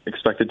lotto,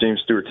 expect a James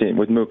Stewart team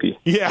with Mookie.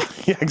 Yeah,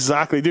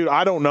 exactly, dude.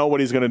 I don't know what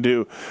he's going to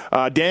do.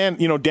 Dan,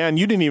 Dan,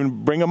 you didn't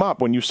even bring him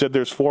up when you said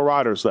there's 4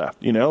 riders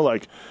left. I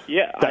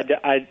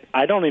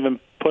don't even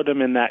put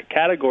him in that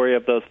category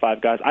of those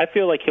 5 guys. I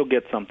feel like he'll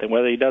get something,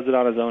 whether he does it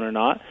on his own or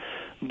not.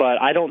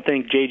 But I don't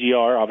think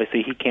JGR.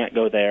 Obviously, he can't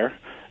go there.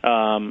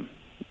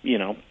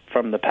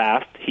 From the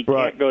past, he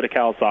can't go to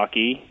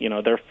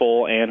Kawasaki. They're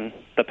full and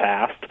the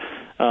past.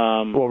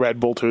 Red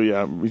Bull too.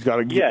 Yeah, he's got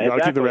to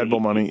keep the Red Bull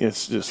money.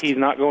 It's just he's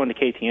not going to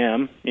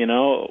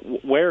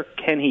KTM. Where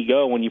can he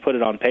go when you put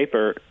it on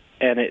paper?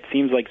 And it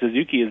seems like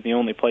Suzuki is the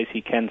only place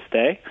he can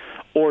stay,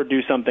 or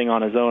do something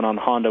on his own on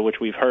Honda, which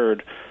we've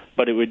heard.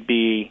 But it would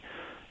be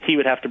he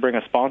would have to bring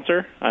a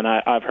sponsor, and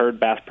I've heard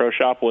Bass Pro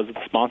Shop was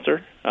the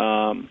sponsor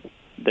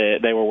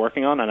they were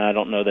working on, and I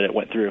don't know that it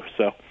went through.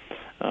 So.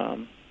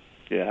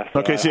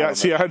 Okay.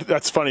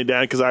 That's funny,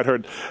 Dan, because I'd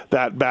heard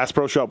that Bass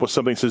Pro Shop was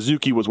something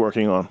Suzuki was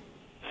working on.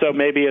 So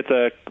maybe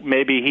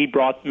he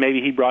brought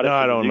it.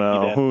 I don't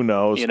know. Then. Who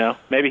knows?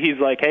 Maybe he's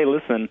like, hey,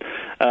 listen,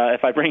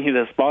 if I bring you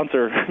this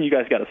sponsor, you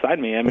guys got to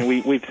sign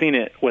me. We've seen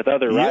it with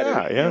other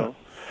riders. Yeah.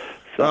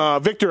 So.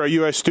 Victor, are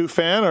you a Stu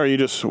fan, or are you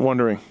just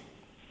wondering?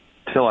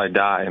 Till I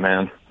die,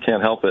 man.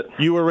 Can't help it.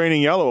 You were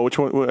Raining Yellow. Which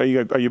one are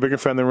you a bigger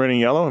fan than Raining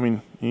Yellow? I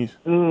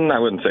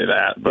wouldn't say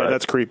that. But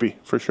that's creepy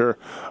for sure.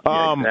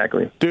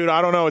 Exactly. Dude,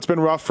 I don't know. It's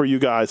been rough for you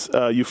guys,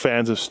 you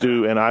fans of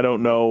Stu, and I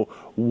don't know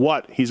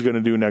what he's going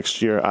to do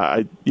next year.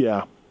 I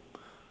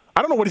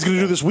don't know what he's going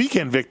to do this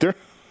weekend, Victor.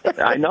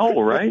 I know,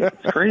 right?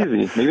 It's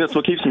crazy. Maybe that's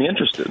what keeps me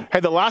interested.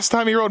 Hey, the last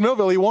time he rode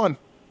Millville, he won.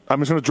 I'm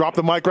just going to drop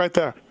the mic right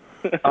there.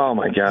 Oh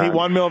my God! He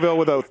won Millville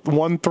with a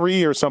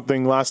 1-3 or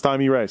something last time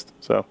he raced.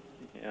 So.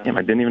 Damn,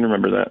 I didn't even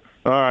remember that.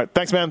 All right.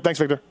 Thanks, man. Thanks,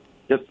 Victor.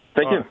 Yep.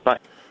 Thank you. Right. Bye.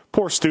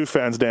 Poor Stu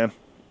fans, Dan.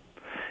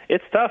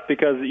 It's tough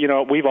because,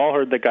 we've all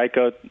heard the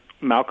Geico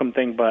Malcolm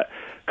thing, but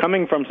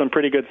coming from some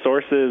pretty good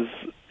sources,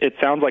 it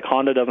sounds like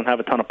Honda doesn't have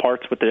a ton of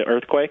parts with the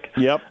earthquake.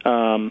 Yep.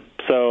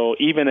 So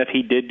even if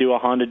he did do a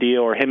Honda deal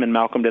or him and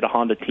Malcolm did a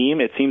Honda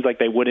team, it seems like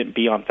they wouldn't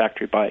be on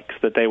factory bikes,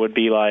 that they would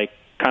be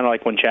kind of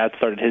like when Chad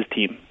started his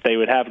team. They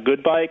would have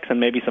good bikes and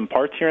maybe some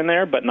parts here and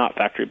there, but not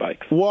factory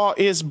bikes. Well,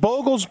 is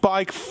Bogle's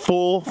bike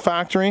full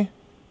factory?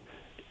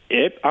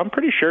 I'm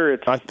pretty sure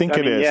it's. I think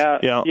it is.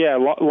 Yeah.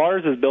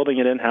 Lars is building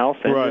it in-house,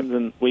 engines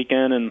and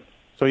weekend, and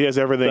so he has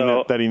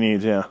everything that he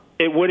needs. Yeah.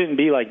 It wouldn't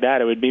be like that.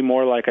 It would be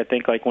more like, I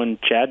think, like when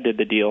Chad did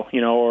the deal,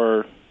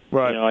 or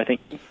I think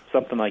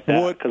something like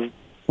that.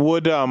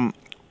 Would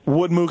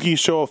Mookie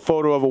show a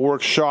photo of a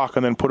work shock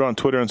and then put it on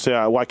Twitter and say,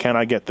 "Why can't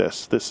I get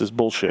this? This is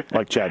bullshit,"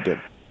 like Chad did?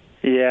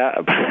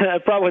 Yeah,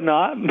 probably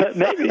not, but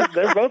maybe.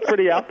 They're both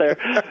pretty out there.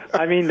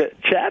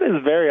 Chad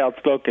is very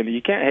outspoken.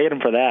 You can't hate him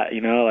for that,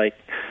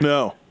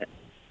 No.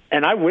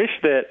 And I wish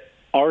that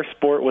our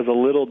sport was a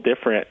little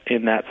different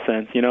in that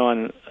sense,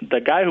 and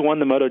the guy who won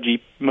the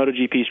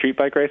MotoGP street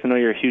bike race, I know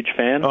you're a huge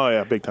fan. Oh,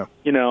 yeah, big time.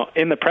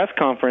 In the press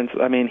conference,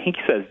 he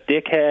says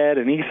dickhead,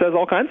 and he says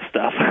all kinds of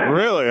stuff.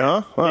 Really,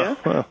 huh?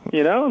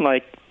 Yeah.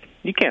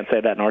 You can't say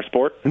that in our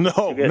sport.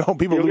 No,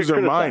 people lose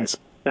their minds.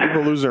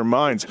 People lose their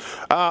minds.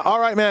 All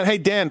right, man. Hey,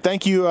 Dan,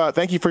 thank you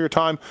for your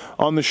time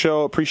on the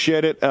show.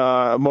 Appreciate it.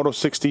 Moto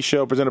 60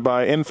 show presented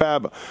by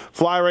NFAB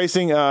Fly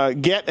Racing.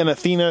 Get and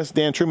Athena's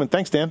Dan Truman.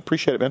 Thanks, Dan.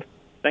 Appreciate it, man.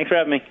 Thanks for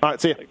having me. All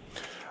right, see ya.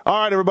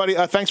 All right, everybody.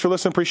 Thanks for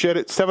listening. Appreciate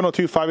it.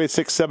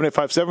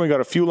 702-586-7857. We got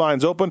a few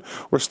lines open.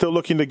 We're still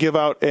looking to give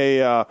out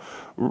a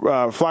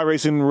Fly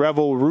Racing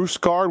Revel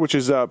Roost card, which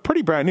is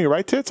pretty brand new,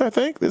 right, Tits? I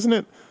think, isn't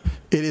it?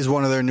 It is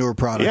one of their newer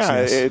products.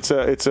 Yeah, yes.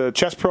 it's a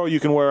chest pro.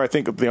 You can wear, I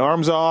think, the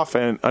arms off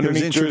and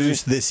underneath. It was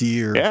introduced jersey. this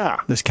year.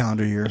 Yeah, this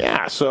calendar year.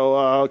 Yeah.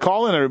 So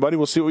call in, everybody.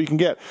 We'll see what we can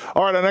get.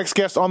 All right, our next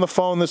guest on the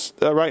phone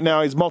right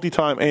now. He's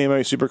multi-time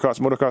AMA Supercross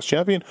Motocross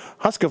champion,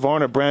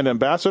 Husqvarna brand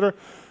ambassador,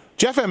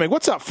 Jeff Emig.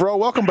 What's up, Fro?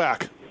 Welcome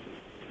back.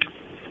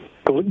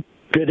 Good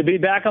to be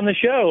back on the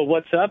show.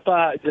 What's up?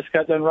 Just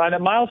got done riding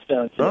at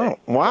Milestone today. Oh,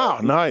 wow.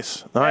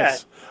 Nice. Yeah,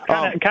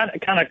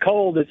 kind of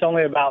cold. It's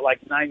only about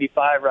like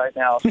 95 right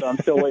now, so I'm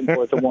still waiting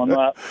for it to warm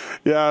up.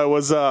 Yeah, it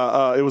was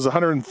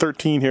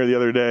 113 here the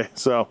other day.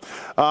 So,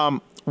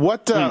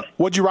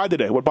 what'd you ride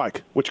today? What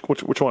bike? Which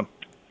one?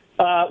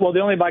 Well,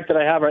 the only bike that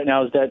I have right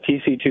now is that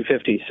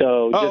TC250.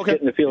 So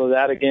getting the feel of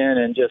that again,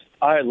 and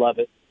I love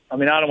it. I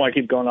mean, I don't want to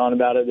keep going on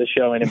about it. The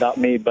show ain't about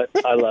me, but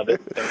I love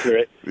it. Thanks for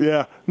it.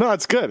 Yeah. No,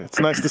 it's good.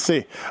 It's nice to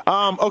see.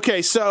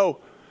 Okay,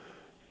 so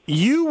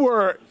you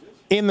were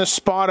in the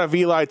spot of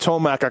Eli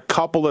Tomac a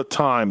couple of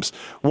times.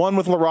 One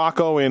with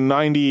LaRocco in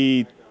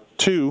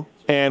 92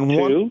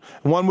 and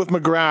one with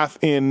McGrath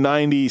in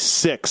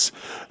 96.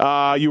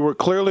 You were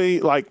clearly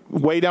like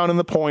way down in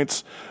the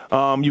points.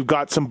 You've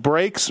got some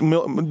breaks.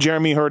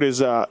 Jeremy hurt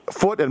his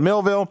foot at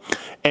Millville,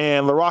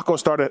 and LaRocco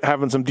started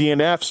having some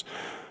DNFs.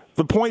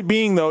 The point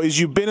being, though, is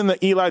you've been in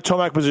the Eli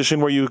Tomac position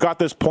where you got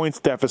this points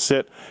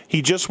deficit.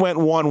 He just went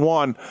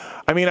 1-1.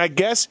 I mean, I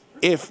guess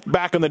if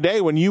back in the day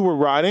when you were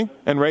riding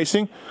and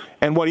racing,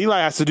 and what Eli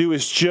has to do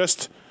is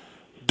just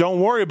don't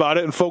worry about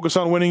it and focus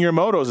on winning your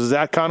motos. Is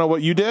that kind of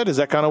what you did? Is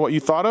that kind of what you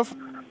thought of?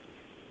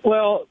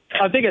 Well,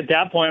 I think at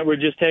that point we're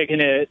just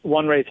taking it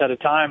one race at a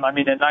time. I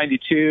mean, in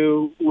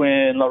 92,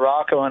 when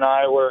LaRocco and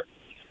I were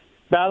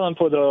battling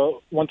for the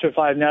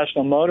 1-5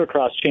 National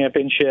Motocross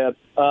Championship,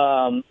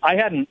 I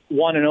hadn't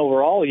won an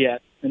overall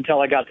yet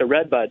until I got the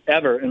Redbud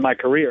ever in my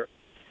career.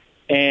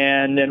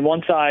 And then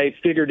once I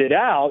figured it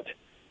out,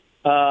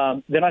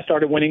 then I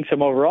started winning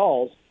some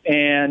overalls.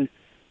 And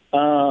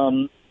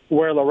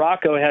where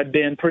LaRocco had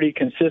been pretty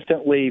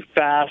consistently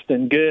fast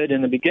and good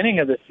in the beginning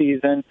of the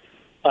season,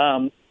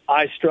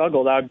 I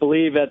struggled. I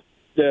believe at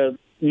the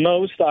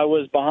most I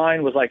was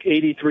behind was like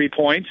 83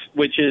 points,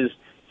 which is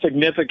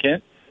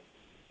significant.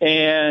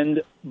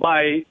 And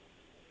by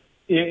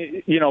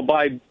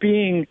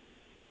putting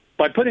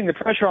the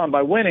pressure on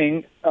by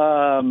winning,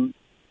 LaRocco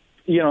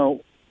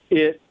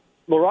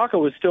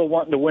was still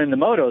wanting to win the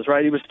motos,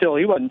 right? He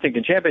wasn't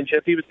thinking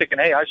championship. He was thinking,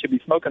 hey, I should be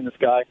smoking this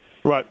guy.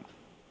 Right.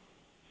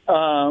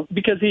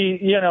 Because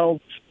he,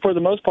 for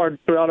the most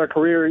part throughout our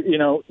career,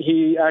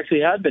 he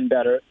actually had been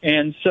better.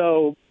 And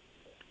so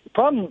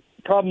problem,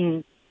 for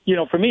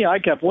me, I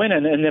kept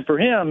winning. And then for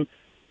him,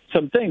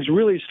 some things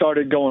really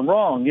started going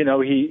wrong.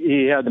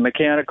 He had the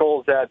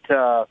mechanicals at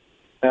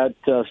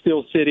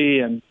Steel City,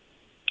 and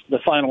the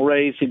final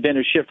race, he'd been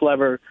a shift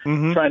lever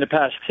trying to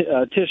pass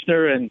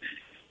Tishner, and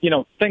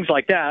things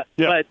like that.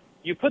 Yep. But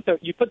you put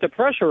the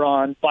pressure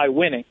on by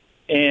winning,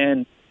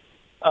 and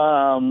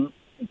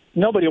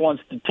nobody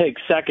wants to take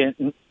second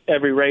in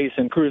every race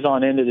and cruise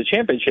on into the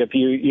championship.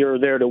 You're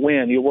there to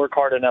win. You work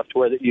hard enough to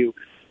where that you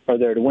are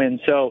there to win.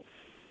 So,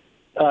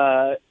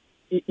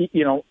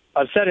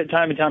 I've said it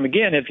time and time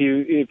again, if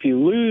you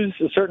lose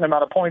a certain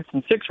amount of points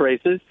in 6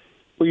 races,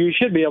 well, you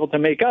should be able to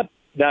make up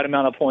that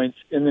amount of points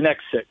in the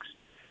next 6,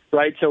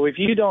 right? So if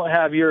you don't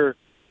have your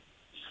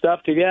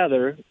stuff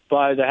together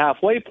by the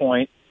halfway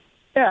point,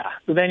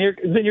 then you're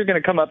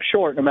going to come up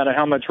short no matter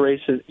how much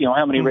races,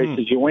 how many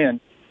races you win.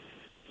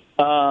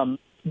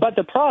 But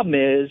the problem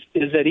is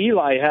that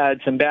Eli had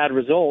some bad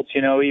results.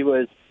 It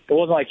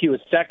wasn't like he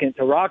was second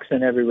to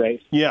Roczen every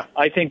race. Yeah.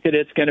 I think that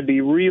it's going to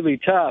be really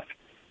tough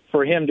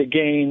for him to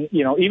gain,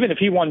 even if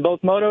he won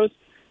both motos,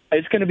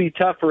 it's going to be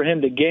tough for him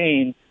to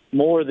gain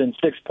more than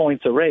 6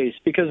 points a race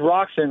because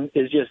Roczen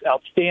is just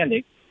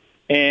outstanding.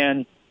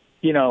 And,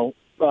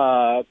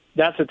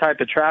 that's the type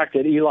of track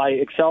that Eli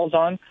excels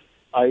on.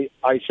 I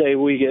say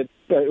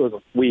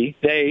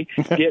they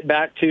get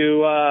back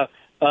to,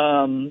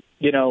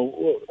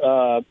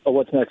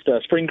 what's next,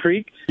 Spring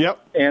Creek. Yep.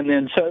 And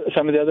then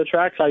some of the other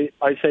tracks, I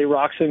say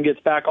Roczen gets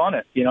back on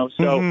it,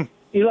 so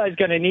Eli's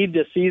going to need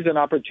to seize an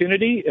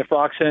opportunity. If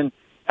Roczen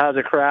has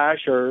a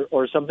crash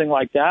or something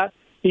like that,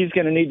 he's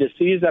going to need to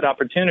seize that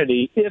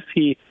opportunity if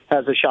he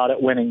has a shot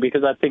at winning,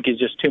 because I think he's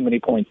just too many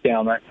points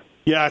down there.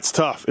 Yeah, it's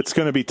tough. It's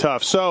going to be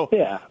tough. So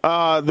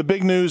the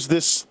big news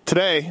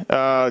today,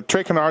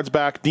 Trey Kennard's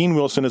back, Dean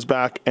Wilson is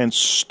back, and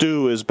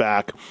Stu is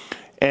back.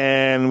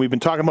 And we've been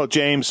talking about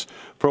James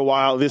for a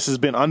while. This has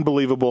been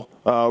unbelievable,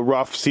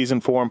 rough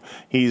season for him.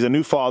 He's a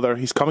new father.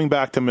 He's coming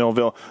back to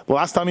Millville. The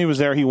last time he was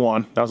there, he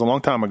won. That was a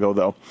long time ago,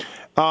 though.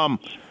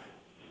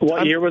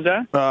 What year was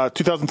that?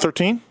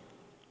 2013.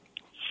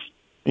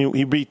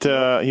 He beat.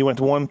 He went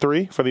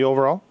 1-3 for the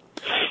overall.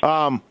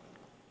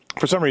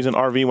 For some reason,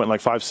 RV went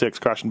like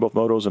 5-6, crashed in both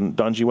motos, and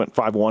Dungey went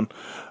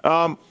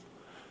 5-1.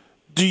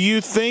 Do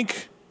you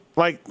think,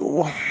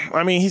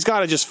 he's got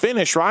to just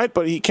finish, right?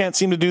 But he can't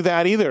seem to do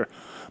that either.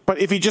 But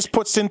if he just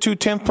puts in 2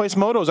 10th-place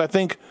motos, I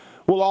think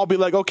we'll all be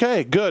like,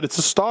 okay, good, it's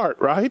a start,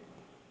 right?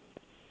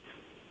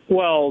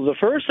 Well, the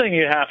first thing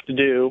you have to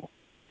do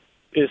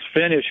is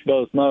finish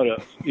both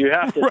motos. You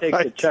have to take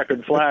the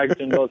checkered flags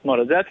in both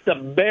motos. That's the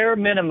bare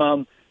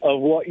minimum of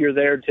what you're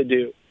there to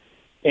do.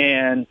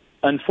 And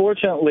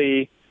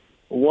unfortunately,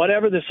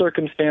 whatever the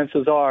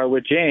circumstances are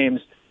with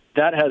James,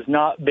 that has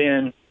not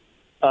been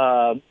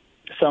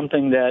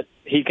something that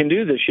he can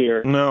do this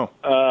year. No.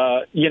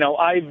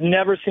 I've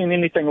never seen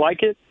anything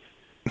like it.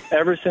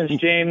 Ever since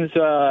James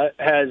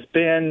has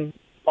been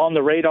on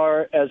the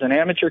radar as an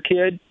amateur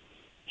kid,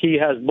 he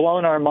has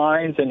blown our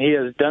minds, and he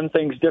has done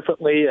things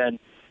differently, and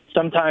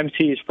sometimes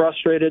he's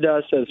frustrated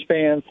us as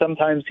fans.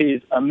 Sometimes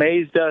he's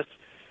amazed us.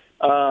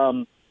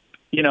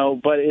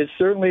 But it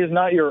certainly is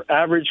not your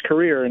average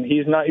career, and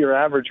he's not your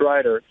average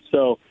rider.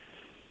 So,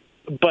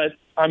 but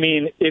I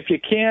mean, if you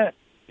can't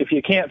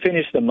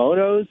finish the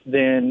motos,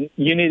 then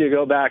you need to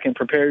go back and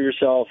prepare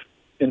yourself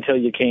until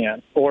you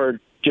can,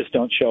 or just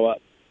don't show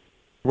up.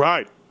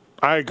 Right,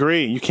 I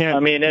agree. You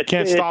can't. You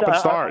can't stop and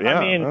start.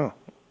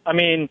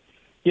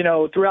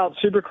 Throughout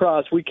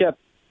Supercross, we kept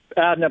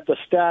adding up the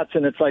stats,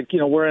 and it's like,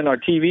 we're in our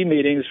TV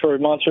meetings for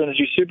Monster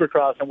Energy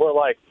Supercross, and we're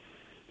like,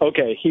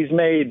 okay, he's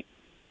made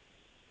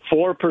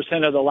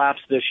 4% of the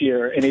laps this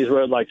year, and he's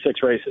rode like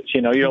 6 races.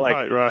 You're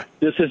like, right.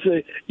 This is,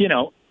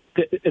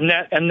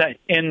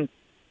 and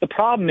the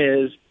problem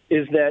is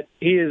that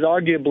he is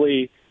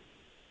arguably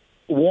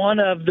one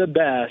of the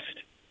best.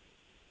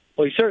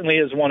 Well, he certainly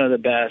is one of the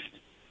best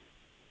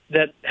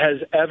that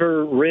has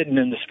ever ridden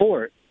in the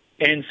sport.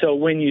 And so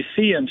when you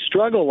see him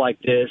struggle like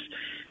this,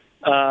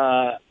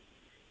 I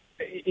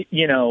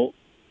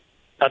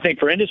think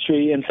for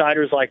industry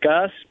insiders like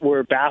us,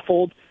 we're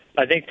baffled.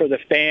 I think for the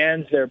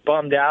fans, they're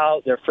bummed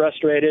out, they're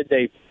frustrated,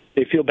 they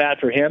feel bad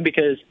for him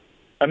because,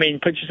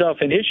 put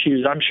yourself in his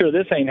shoes. I'm sure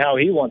this ain't how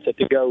he wants it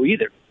to go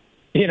either.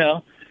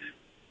 No.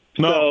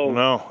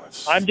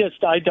 I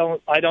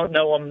don't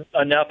know him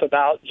enough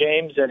about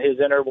James and his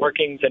inner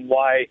workings and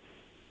why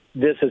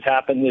this has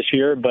happened this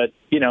year, but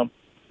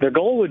the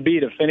goal would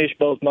be to finish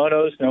both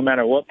motos no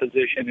matter what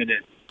position it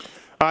is.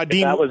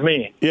 Dean, that was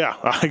me. Yeah,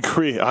 I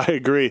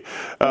agree.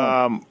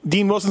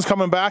 Dean Wilson's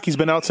coming back. He's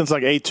been out since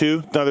like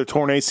A2, another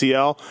torn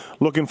ACL,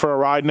 looking for a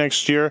ride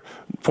next year,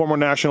 former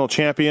national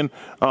champion.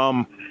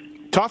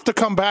 Tough to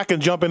come back and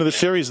jump into the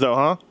series, though,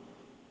 huh?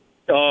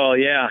 Oh,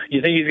 yeah.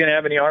 You think he's going to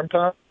have any arm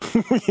pump?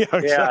 Yeah,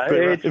 exactly.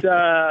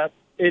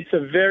 It's a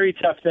very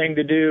tough thing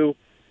to do.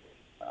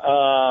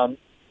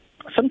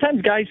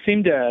 Sometimes guys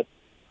seem to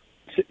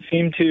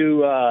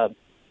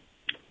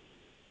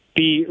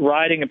be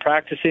riding and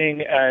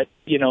practicing at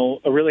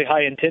a really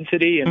high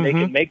intensity, and they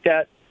can make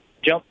that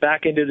jump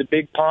back into the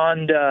big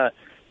pond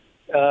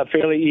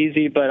fairly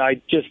easy. But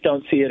I just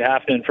don't see it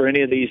happening for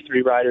any of these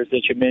 3 riders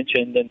that you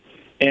mentioned.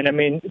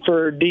 And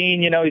for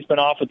Dean, he's been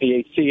off with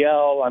the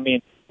ACL.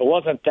 It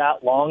wasn't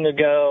that long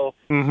ago.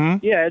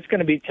 Mm-hmm. Yeah, it's going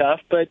to be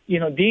tough. But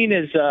Dean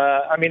is.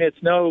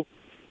 It's no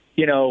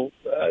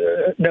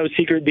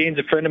secret. Dean's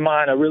a friend of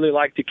mine. I really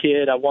like the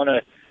kid. I want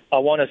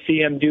to see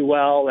him do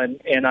well,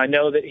 and I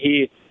know that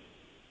he,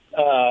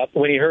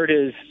 when he hurt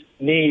his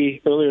knee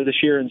earlier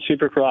this year in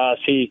Supercross,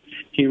 he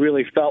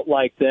really felt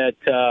like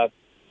that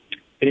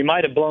he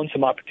might have blown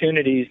some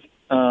opportunities.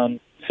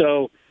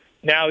 So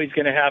now he's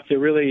going to have to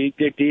really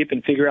dig deep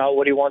and figure out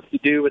what he wants to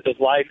do with his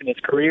life and his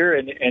career,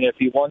 and if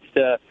he wants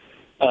to,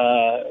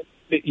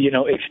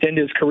 extend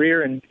his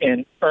career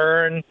and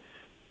earn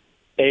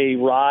a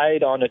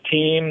ride on a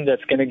team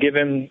that's going to give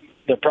him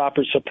the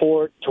proper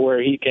support to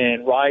where he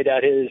can ride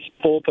at his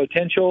full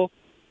potential,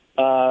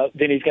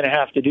 then he's going to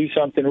have to do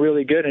something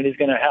really good, and he's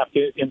going to have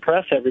to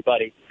impress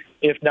everybody.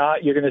 If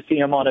not, you're going to see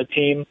him on a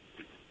team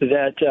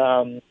that,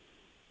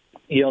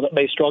 that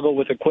may struggle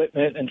with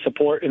equipment and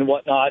support and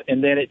whatnot,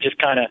 and then it just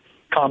kind of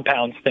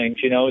compounds things.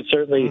 It's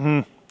certainly,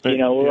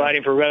 we're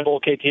riding for Red Bull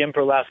KTM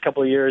for the last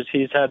couple of years.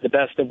 He's had the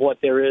best of what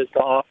there is to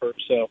offer,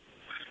 so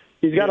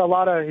he's got a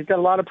lot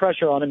of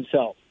pressure on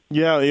himself.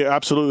 Yeah,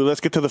 absolutely.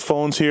 Let's get to the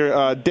phones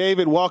here.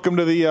 David, welcome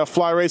to the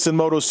Fly Racing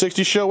Moto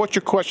 60 show. What's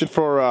your question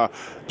for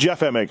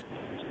Jeff Emig?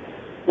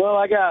 Well,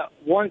 I got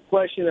one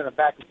question and a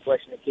backup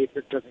question in case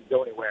this doesn't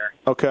go anywhere.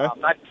 Okay.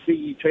 Nice to see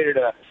you traded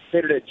a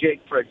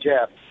Jake for a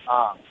Jeff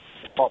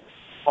pulp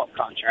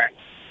contract.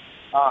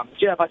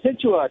 Jeff, I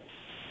sent you a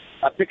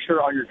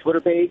picture on your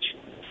Twitter page.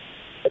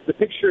 It's a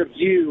picture of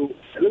you.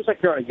 It looks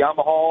like you're on a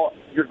Yamaha.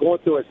 You're going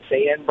through a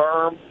sand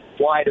berm,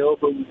 wide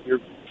open. Your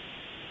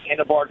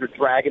handlebars are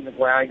dragging the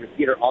ground. Your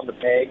feet are on the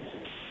pegs.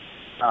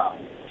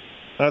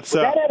 Was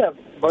that at a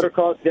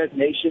motocross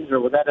destinations or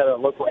was that at a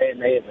local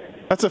AMA event?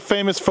 That's a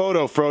famous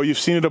photo, Fro. You've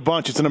seen it a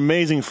bunch. It's an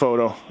amazing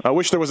photo. I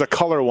wish there was a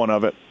color one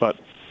of it, but.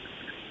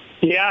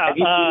 Yeah,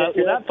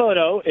 that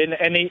photo,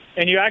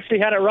 and you actually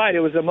had it right.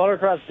 It was a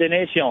motocross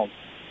destination.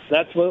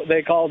 That's what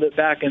they called it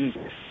back in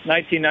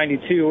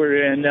 1992.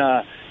 We're in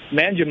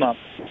Manjimup,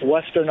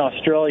 Western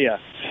Australia,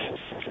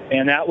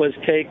 and that was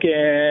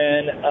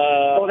taken.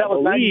 That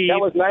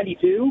was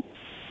 92.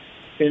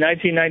 In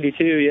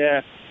 1992,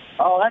 yeah.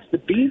 Oh, that's the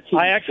B team.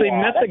 I actually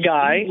met the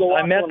guy.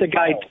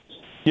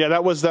 Yeah,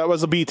 that was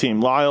a B team.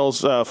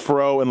 Lyles,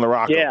 Fro, and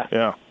Larocco.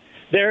 Yeah.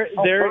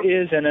 There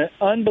is an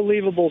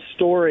unbelievable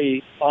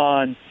story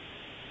on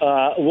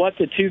what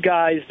the two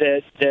guys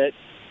that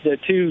the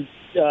two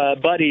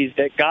buddies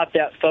that got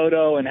that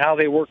photo and how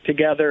they worked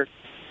together.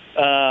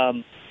 How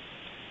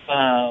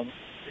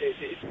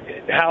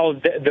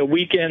the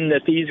weekend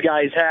that these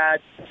guys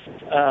had.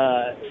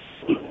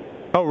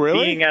 Oh,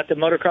 really? Being at the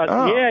motocross.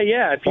 Oh.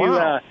 Yeah. If you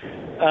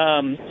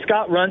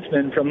Scott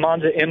Runsman from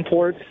Monza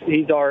Imports,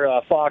 he's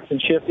our Fox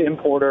and Shift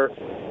importer.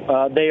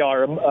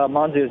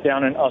 Monza is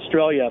down in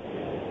Australia.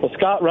 Well,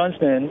 Scott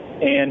Runsman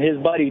and his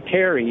buddy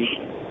Terry,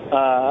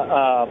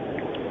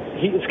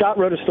 Scott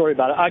wrote a story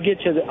about it. I'll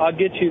get you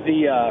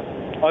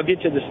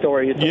the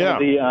story. It's on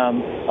the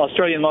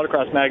Australian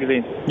Motocross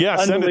magazine. Yeah,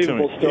 send it to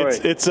me. Story.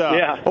 It's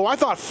Oh, I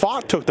thought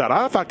Fott took that.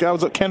 I thought that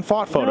was a Ken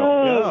Fott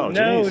photo.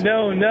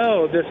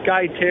 No. This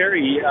guy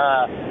Terry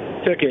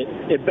took it.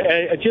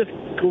 It just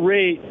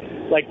great.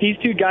 Like, these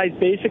two guys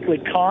basically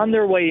conned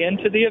their way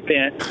into the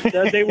event.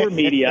 Said they were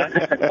media.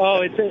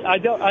 I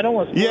don't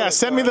want to. Yeah,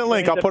 send me the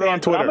link. I'll put it on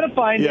Twitter. I'm going to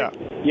find it.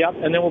 Yep,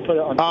 and then we'll put it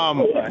on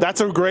Twitter.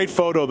 That's a great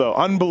photo, though.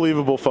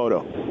 Unbelievable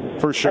photo,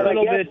 for sure. This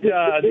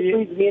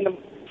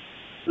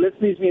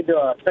leads me into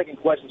a second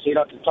question, so you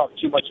don't have to talk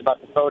too much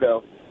about the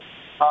photo.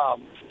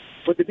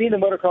 With it being the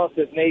Motocross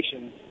of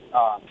Nations,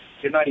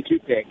 your 92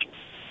 pick,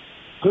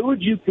 who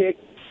would you pick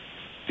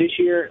this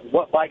year?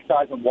 What bike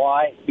size and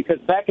why? Because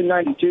back in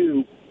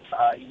 92,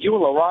 you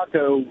and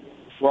Larocco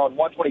were on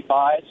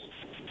 125s.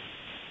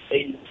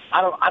 And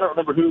I don't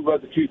remember who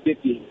rode the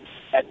 250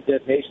 at the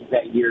Destinations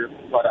that year,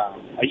 but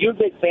are you a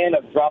big fan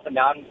of dropping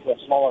down to a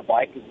smaller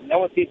bike? Because no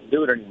one seems to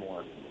do it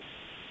anymore.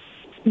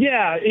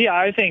 Yeah.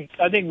 I think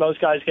most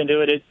guys can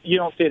do it. You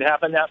don't see it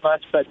happen that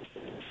much, but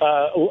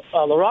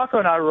Larocco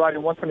and I were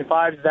riding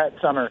 125s that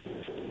summer,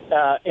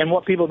 and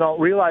what people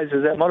don't realize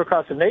is that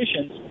Motocross of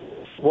Nations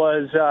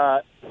was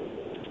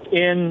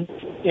in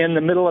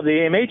the middle of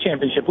the AMA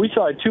Championship. We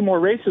still had 2 more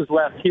races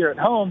left here at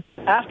home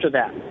after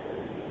that,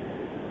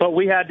 but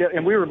we had to,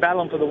 and we were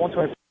battling for the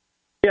 125.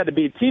 We had to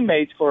be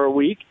teammates for a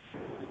weekend.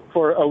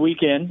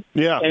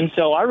 Yeah. And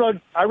so I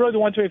rode the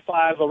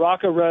 125.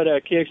 Larocco rode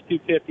a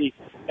KX250,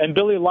 and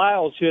Billy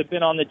Lyles, who had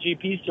been on the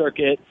GP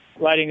circuit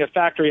riding a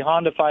factory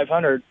Honda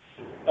 500,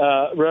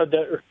 rode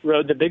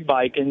the big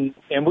bike, and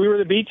we were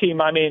the B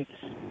team. I mean,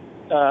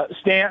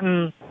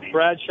 Stanton,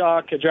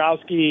 Bradshaw,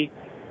 Kudrowski,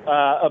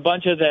 a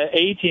bunch of the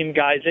A team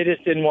guys, they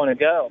just didn't want to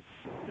go.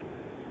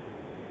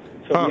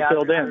 So we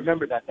filled in. I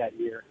remember that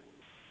year.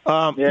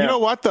 You know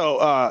what,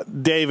 though,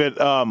 David?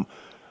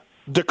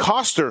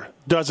 DeCoster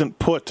doesn't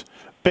put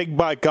big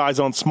bike guys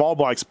on small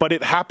bikes, but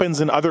it happens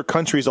in other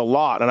countries a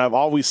lot, and I've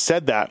always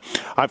said that.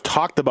 I've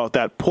talked about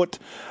that.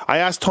 I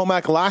asked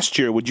Tomac last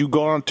year, would you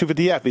go on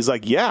 250F? He's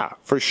like, yeah,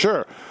 for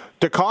sure.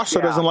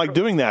 DeCoster doesn't like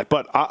doing that,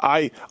 but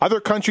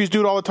other countries do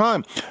it all the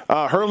time.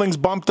 Hurling's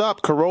bumped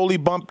up, Caroli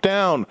bumped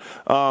down.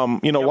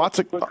 Lots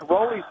of. When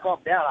Caroli's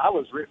bumped down, I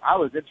was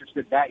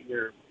interested that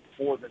year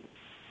more than.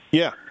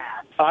 Yeah,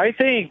 I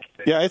think.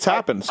 Yeah, it's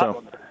happened.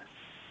 So.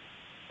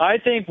 I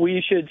think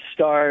we should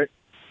start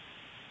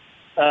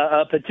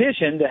a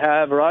petition to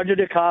have Roger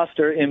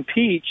DeCoster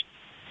impeached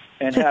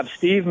and have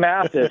Steve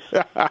Matthes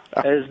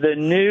as the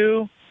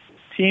new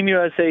Team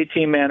USA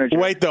team manager.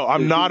 Wait, though,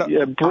 I'm not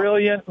a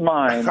brilliant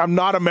mind. I'm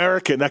not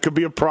American. That could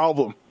be a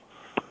problem.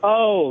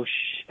 Oh,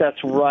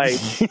 that's right.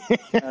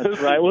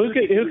 That's right. Well, who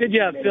could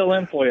you have fill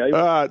in for you?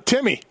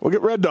 Timmy. We'll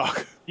get Red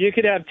Dog. You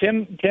could have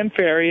Tim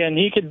Ferry, and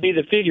he could be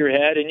the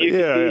figurehead, and you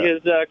could be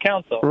his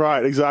counsel.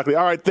 Right, exactly.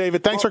 All right,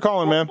 David, thanks for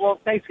calling, man. Well,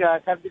 thanks,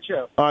 guys. Have a good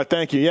show. All right,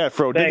 thank you. Yeah,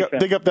 Fro,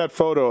 dig up that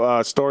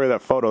photo, story of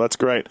that photo. That's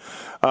great.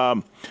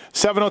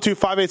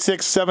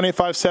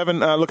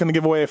 702-586-7857. Looking to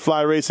give away a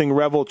Fly Racing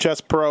Revel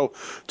Chess Pro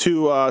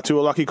to a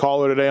lucky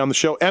caller today on the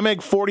show.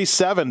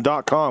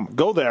 MEG47.com.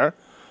 Go there.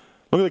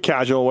 Look at the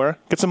casual wear.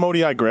 Get some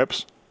ODI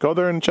grips. Go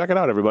there and check it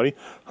out, everybody.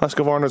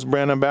 Husqvarna's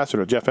brand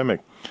ambassador, Jeff Emig.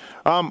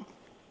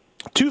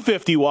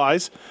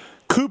 250-wise,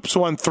 Coop's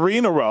won 3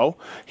 in a row.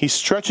 He's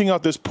stretching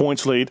out this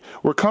points lead.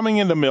 We're coming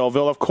into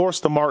Millville. Of course,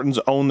 the Martins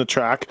own the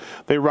track.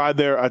 They ride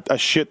there a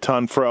shit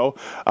ton, Fro.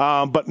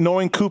 But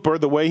knowing Cooper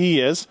the way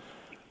he is,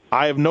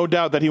 I have no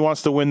doubt that he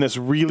wants to win this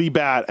really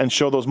bad and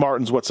show those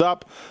Martins what's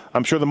up.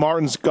 I'm sure the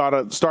Martins got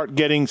to start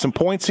getting some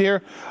points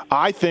here.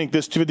 I think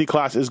this 250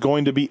 class is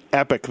going to be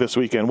epic this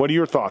weekend. What are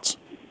your thoughts?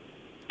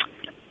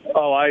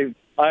 Oh, I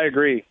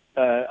agree.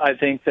 I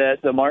think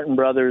that the Martin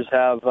brothers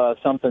have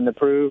something to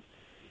prove.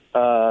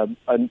 I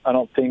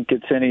don't think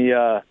it's any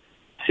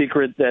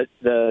secret that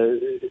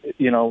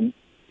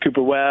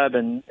Cooper Webb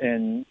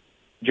and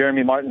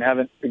Jeremy Martin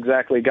haven't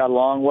exactly got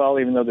along well,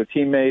 even though they're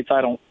teammates. I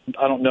don't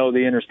know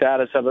the inner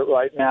status of it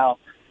right now,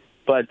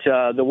 but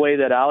the way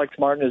that Alex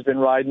Martin has been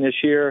riding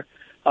this year,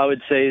 I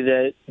would say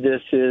that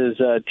this is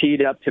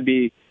teed up to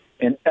be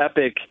an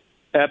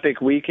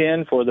epic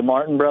weekend for the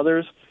Martin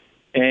brothers.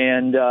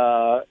 And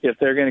if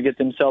they're going to get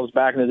themselves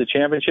back into the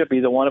championship,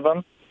 either one of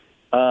them,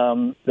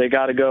 they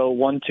got to go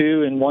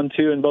 1-2 and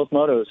 1-2 in both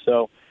motos.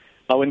 So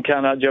I wouldn't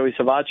count out Joey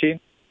Savacci.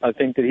 I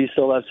think that he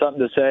still has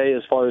something to say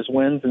as far as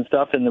wins and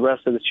stuff in the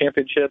rest of the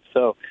championship.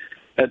 So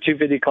that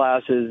 250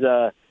 class is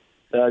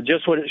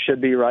just what it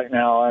should be right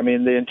now. I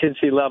mean, the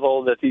intensity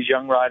level that these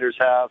young riders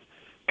have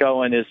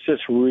going is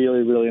just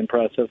really, really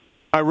impressive.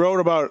 I wrote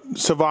about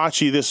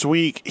Savacci this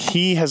week.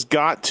 He has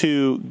got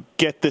to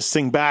get this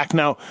thing back.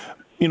 Now,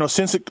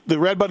 since the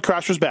Redbud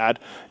crash was bad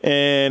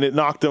and it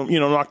knocked him,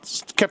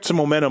 kept some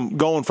momentum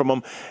going from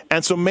him.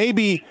 And so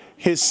maybe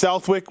his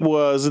Southwick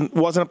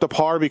wasn't up to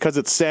par because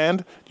it's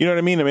sand. You know what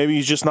I mean? And maybe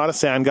he's just not a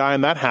sand guy,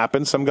 and that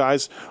happens. Some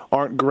guys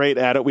aren't great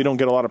at it. We don't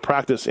get a lot of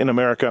practice in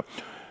America.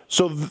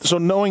 So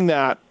knowing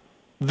that,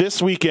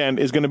 this weekend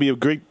is going to be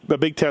a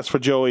big test for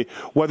Joey,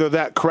 whether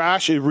that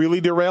crash it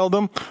really derailed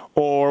him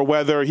or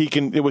whether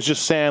it was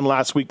just sand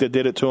last week that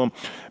did it to him.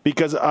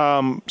 Because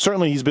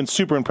certainly he's been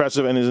super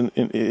impressive and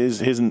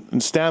his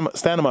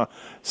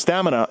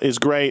stamina is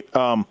great.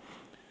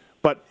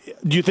 But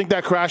do you think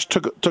that crash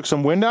took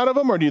some wind out of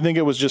him, or do you think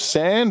it was just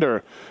sand,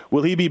 or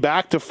will he be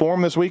back to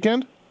form this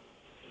weekend?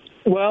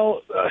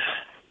 Well,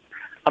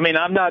 I'm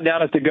not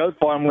down at the goat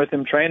farm with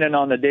him training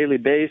on a daily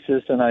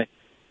basis, and I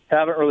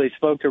haven't really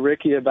spoke to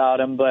Ricky about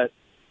him, but,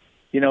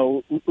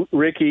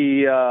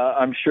 Ricky,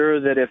 I'm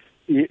sure that if,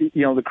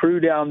 the crew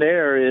down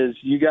there is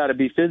you got to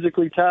be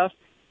physically tough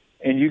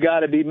and you got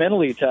to be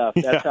mentally tough.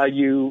 That's how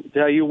you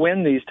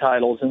win these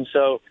titles. And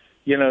so,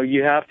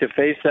 you have to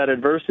face that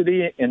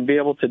adversity and be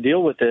able to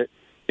deal with it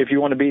if you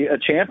want to be a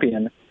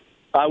champion.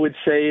 I would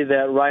say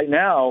that right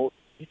now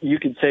you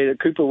could say that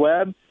Cooper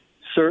Webb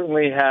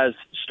certainly has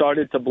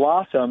started to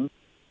blossom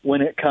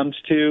when it comes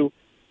to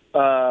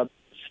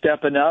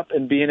stepping up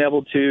and being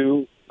able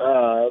to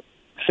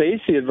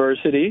face the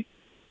adversity,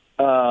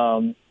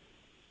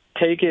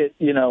 take it,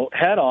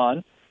 head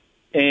on,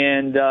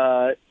 and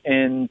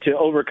to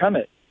overcome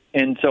it.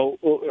 And so,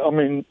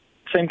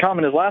 same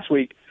comment as last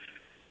week.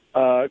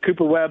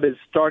 Cooper Webb is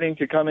starting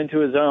to come into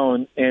his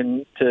own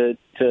and to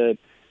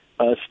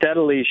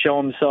steadily show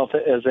himself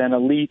as an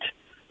elite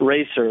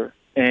racer.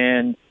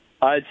 And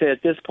I'd say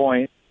at this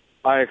point,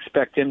 I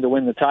expect him to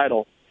win the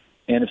title.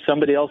 And if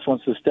somebody else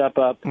wants to step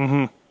up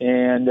and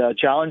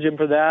challenge him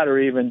for that, or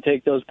even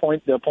take the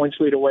points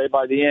lead away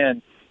by the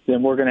end,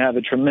 then we're going to have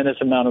a tremendous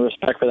amount of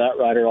respect for that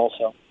rider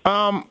also.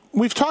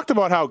 We've talked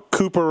about how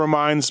Cooper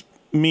reminds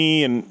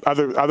me and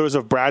others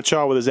of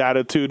Bradshaw with his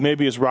attitude,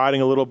 maybe his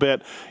riding a little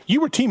bit. You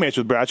were teammates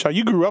with Bradshaw.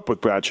 You grew up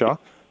with Bradshaw.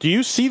 Do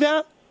you see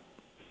that?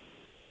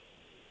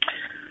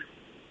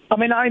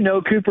 I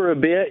know Cooper a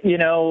bit,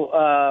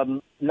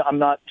 I'm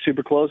not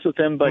super close with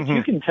him, but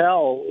you can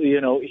tell,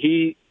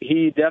 he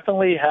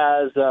definitely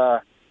has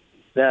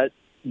that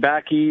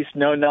back east,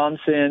 no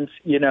nonsense,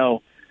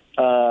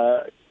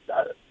 I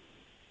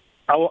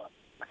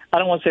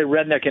don't want to say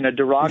redneck in a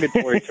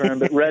derogatory term,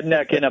 but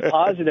redneck in a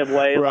positive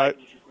way. Right.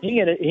 Like, he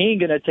ain't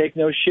going to take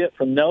no shit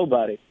from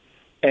nobody.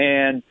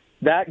 And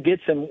that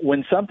gets him,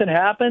 when something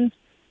happens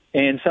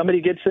and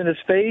somebody gets in his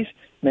face,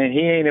 man,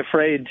 he ain't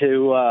afraid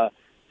to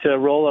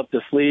roll up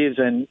the sleeves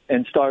and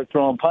start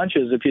throwing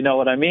punches, if you know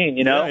what I mean,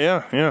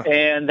 Yeah.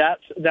 And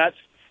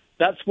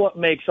that's what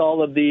makes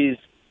all of these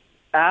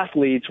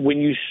athletes, when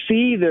you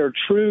see their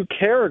true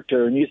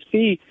character and you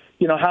see,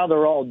 how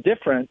they're all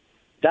different,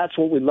 that's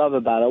what we love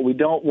about it. We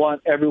don't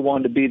want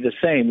everyone to be the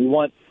same. We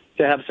want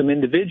to have some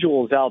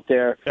individuals out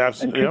there.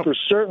 Absolutely. And Cooper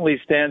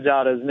certainly stands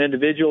out as an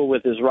individual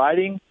with his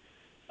riding,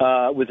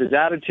 with his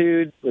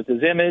attitude, with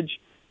his image,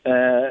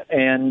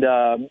 and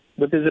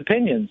with his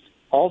opinions.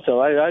 Also,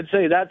 I'd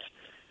say that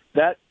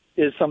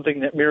is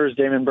something that mirrors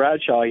Damon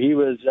Bradshaw. He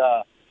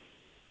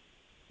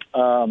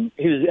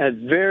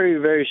had very,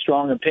 very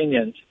strong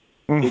opinions.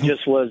 Mm-hmm. It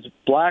just was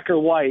black or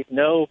white.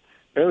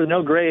 There was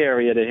no gray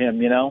area to him,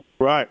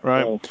 Right.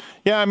 So,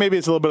 yeah, maybe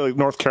it's a little bit like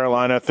North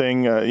Carolina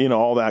thing,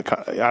 all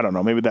that. I don't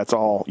know. Maybe that's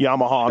all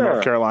Yamaha, sure.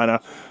 North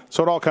Carolina.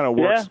 So it all kind of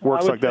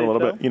works like that a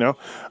little bit,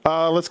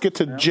 Let's get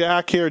to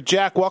Jack here.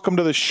 Jack, welcome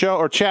to the show,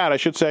 or Chad, I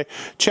should say.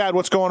 Chad,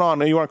 what's going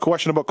on? You want a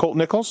question about Colt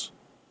Nichols?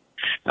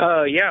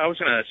 Yeah, I was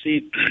going to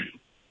see.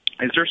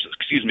 Is there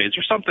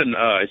something?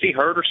 Is he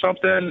hurt or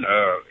something?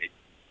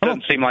 It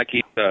doesn't seem like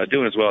he's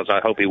doing as well as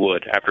I hope he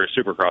would after a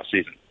Supercross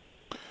season.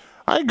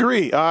 I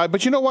agree,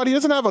 but you know what? He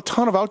doesn't have a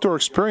ton of outdoor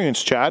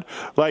experience, Chad.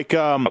 Like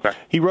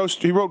he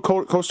rode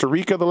Costa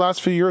Rica the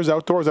last few years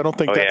outdoors. I don't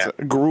think that's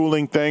a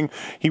grueling thing.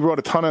 He rode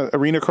a ton of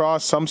arena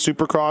cross, some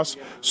Supercross.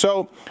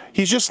 So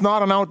he's just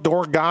not an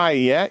outdoor guy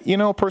yet,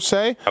 per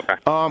se. Okay.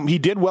 He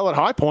did well at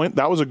High Point.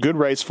 That was a good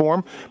race for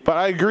him. But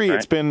I agree,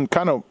 it's been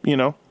kind of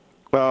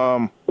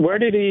where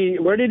did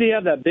he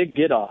have that big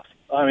get off?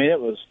 That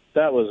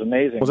was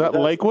amazing. Was that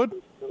Lakewood?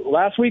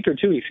 Last week or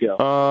 2 weeks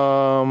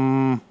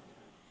ago?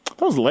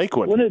 That was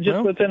Lakewood. Wasn't it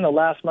just within the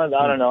last month?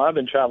 I don't know. I've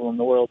been traveling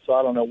the world, so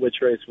I don't know which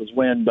race was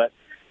when. But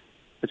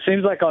it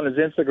seems like on his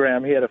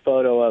Instagram he had a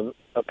photo of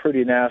a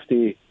pretty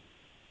nasty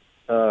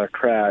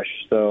crash.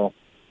 So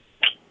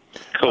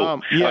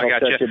cool. Yeah, I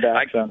got you.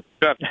 Back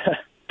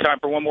time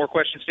for one more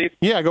question, Steve?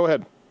 Yeah, go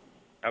ahead.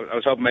 I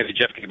was hoping maybe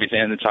Jeff could give me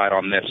some insight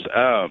on this.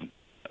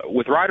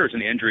 With riders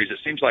and the injuries, it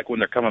seems like when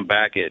they're coming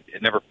back, it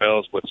never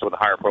fails with some of the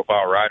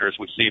higher-profile riders.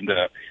 We seem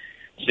to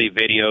see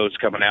videos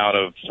coming out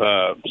of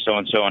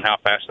so-and-so and how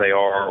fast they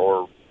are,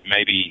 or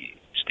maybe,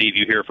 Steve,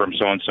 you hear from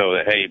so-and-so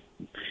that, hey,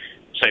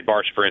 say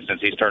Barsh, for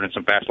instance, he's turning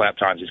some fast lap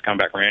times, he's come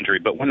back from injury.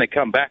 But when they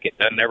come back, it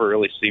doesn't ever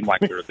really seem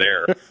like they're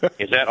there.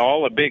 Is that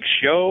all a big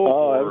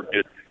show?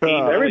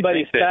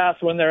 Everybody's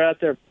fast when they're at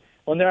their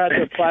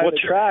private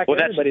track.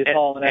 Everybody's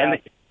hauling out.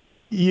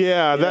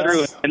 Yeah, that's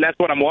true. And that's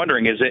what I'm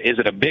wondering. Is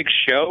it a big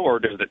show, or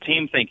does the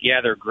team think,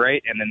 yeah, they're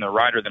great, and then the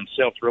rider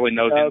themselves really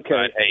knows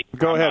inside, hey,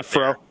 go ahead,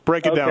 Fro.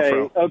 Break it down,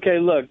 Fro. Okay,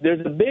 look,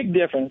 there's a big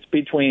difference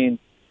between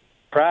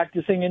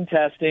practicing and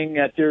testing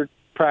at your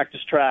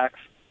practice tracks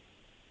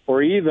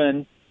or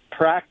even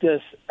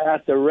practice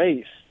at the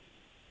race,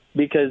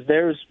 because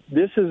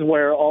this is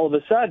where all of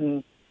a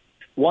sudden,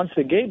 once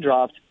the gate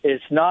drops,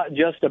 it's not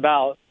just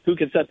about who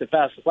can set the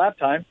fastest lap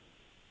time,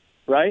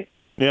 right?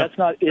 Yeah. That's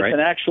not. It's an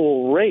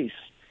actual race,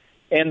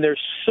 and there's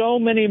so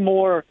many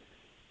more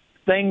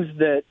things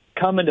that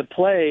come into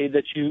play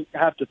that you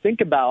have to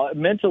think about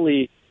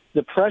mentally,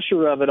 the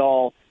pressure of it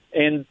all,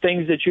 and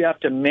things that you have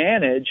to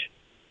manage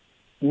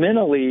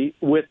mentally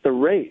with the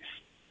race.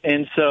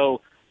 And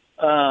so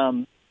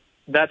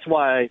that's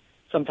why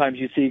sometimes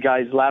you see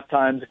guys' lap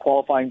times, the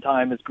qualifying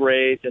time is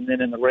great, and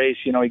then in the race,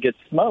 he gets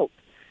smoked.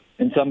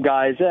 And some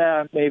guys,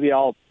 maybe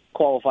I'll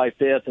qualify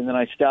fifth, and then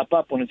I step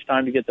up when it's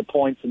time to get the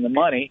points and the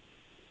money,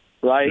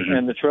 right,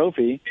 and the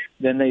trophy.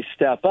 Then they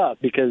step up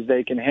because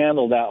they can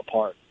handle that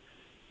part.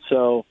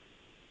 So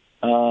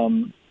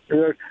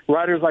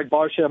riders like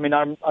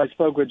Barsha, I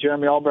spoke with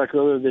Jeremy Albrecht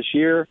earlier this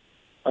year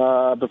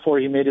before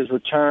he made his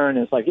return.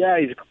 It's like, yeah,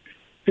 he's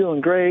feeling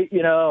great,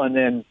 and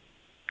then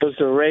goes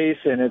to a race,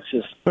 and it's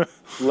just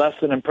less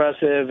than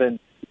impressive. And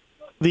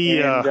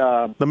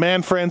the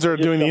man friends are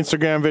doing the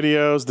Instagram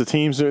videos. The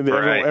teams,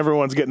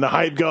 everyone's getting the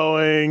hype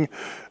going.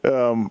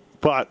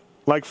 But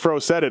like Fro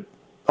said, it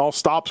all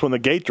stops when the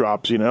gate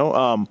drops.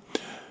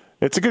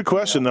 It's a good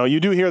question though. You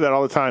do hear that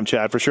all the time,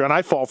 Chad, for sure, and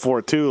I fall for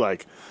it too.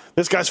 Like,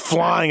 this guy's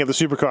flying at the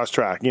Supercross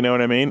track. You know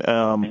what I mean?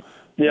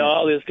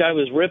 This guy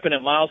was ripping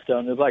at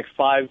Milestone. There's like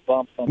 5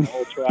 bumps on the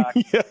whole track.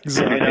 Yeah,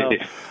 exactly.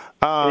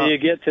 When you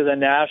get to the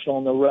National,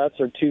 and the ruts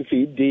are 2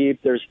 feet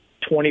deep. There's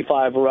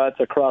 25 ruts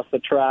across the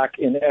track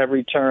in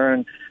every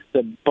turn.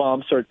 The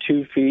bumps are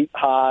 2 feet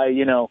high.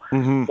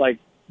 Like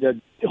the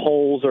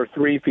holes are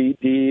 3 feet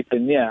deep,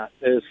 and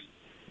it's.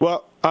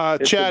 Well,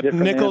 Chad,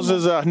 Nichols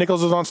is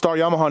on Star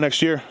Yamaha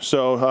next year,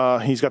 so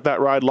he's got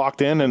that ride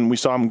locked in, and we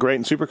saw him great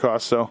in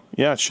Supercross. So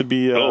yeah, it should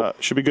be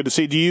good to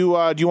see. Do you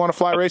want to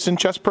fly race in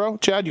Chess Pro,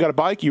 Chad? You got a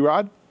bike? You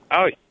ride?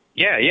 Oh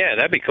yeah,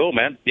 that'd be cool,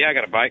 man. Yeah, I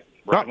got a bike.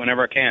 Ride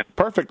whenever I can.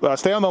 Perfect.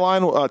 Stay on the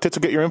line. Tits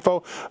will get your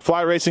info.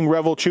 Fly Racing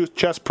Revel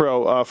Chess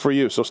Pro for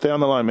you. So stay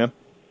on the line, man.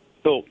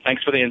 Cool.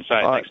 Thanks for the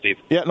insight. Thanks, Steve.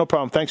 Yeah, no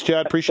problem. Thanks,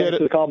 Chad. Appreciate it. Thanks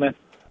for the call, man.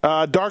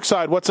 Dark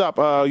Side, what's up?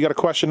 You got a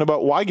question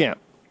about Wygant?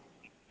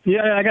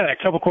 Yeah, I got a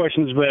couple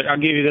questions, but I'll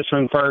give you this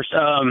one first.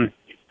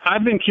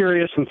 I've been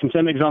curious, and since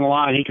Emmig's on the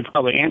line, he could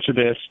probably answer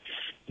this.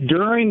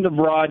 During the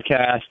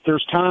broadcast,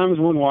 there's times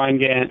when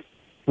Wygant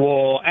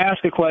will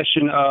ask a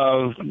question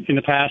of, in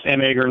the past,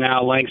 Emmig or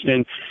now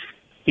Langston,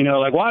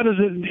 like, why does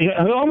it –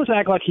 he'll almost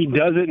act like he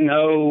doesn't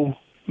know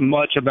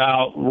much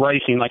about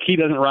racing, like he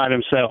doesn't ride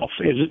himself.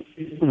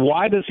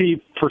 Why does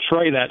he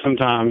portray that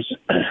sometimes?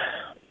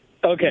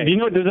 Okay.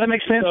 Does that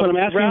make sense what I'm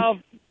asking? Ralph,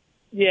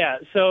 yeah,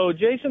 so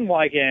Jason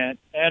Wygant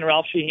and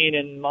Ralph Shaheen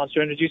in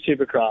Monster Energy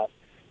Supercross,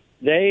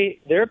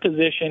 their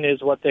position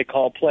is what they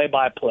call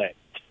play-by-play,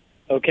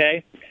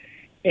 okay?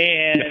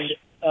 And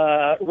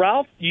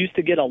Ralph used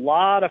to get a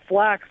lot of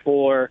flack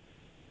for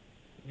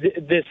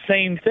this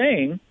same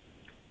thing,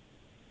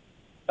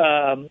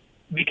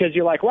 because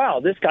you're like, wow,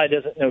 this guy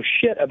doesn't know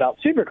shit about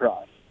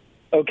Supercross.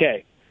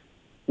 Okay,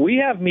 we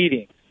have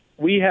meetings.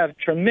 We have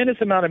tremendous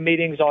amount of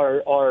meetings.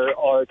 Our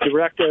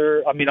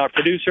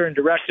producer and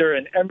director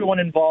and everyone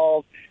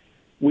involved,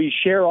 we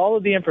share all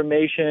of the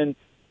information.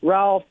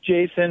 Ralph,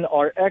 Jason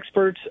are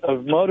experts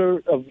of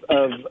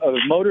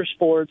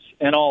motorsports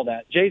and all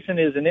that. Jason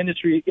is an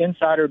industry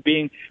insider,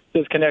 being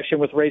his connection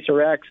with Racer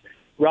X.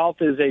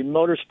 Ralph is a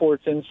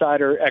motorsports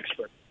insider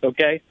expert,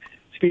 okay?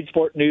 Speed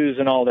Sport News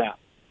and all that.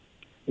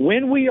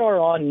 When we are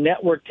on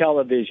network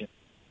television,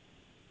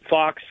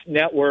 Fox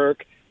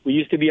Network, we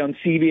used to be on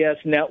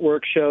CBS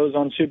Network shows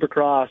on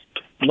Supercross,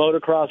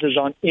 Motocross is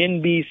on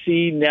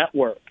NBC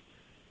Network.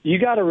 You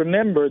got to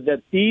remember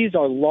that these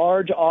are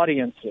large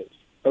audiences,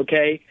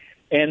 okay?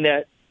 And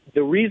that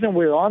the reason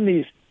we're on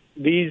these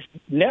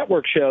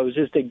network shows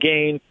is to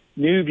gain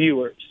new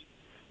viewers.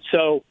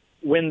 So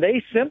when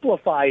they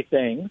simplify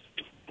things,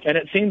 and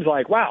it seems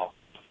like, wow,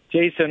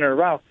 Jason or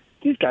Ralph,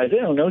 these guys, they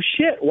don't know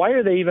shit. Why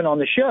are they even on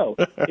the show?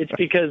 It's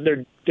because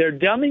they're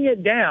dumbing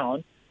it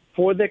down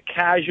for the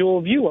casual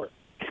viewer.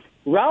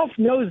 Ralph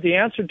knows the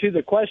answer to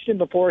the question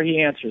before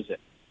he answers it.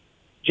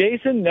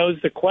 Jason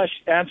knows the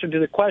answer to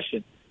the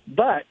question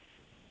but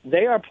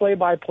they are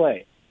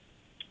play-by-play.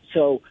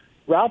 So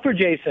Ralph or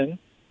Jason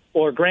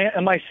or Grant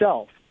and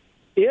myself,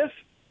 if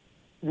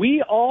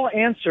we all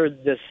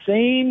answered the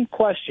same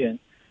question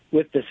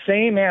with the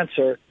same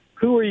answer,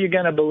 who are you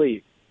going to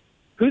believe?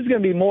 Who's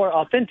going to be more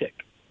authentic?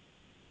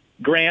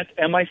 Grant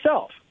and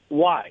myself.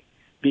 Why?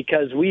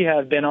 Because we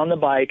have been on the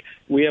bike.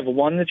 We have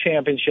won the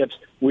championships.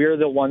 We're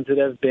the ones that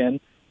have been,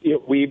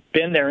 we've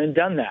been there and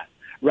done that.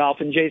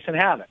 Ralph and Jason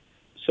haven't.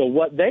 So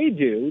what they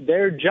do,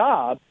 their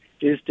job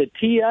is to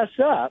tee us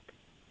up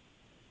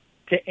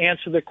to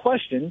answer the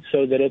question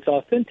so that it's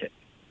authentic.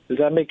 Does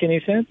that make any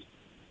sense?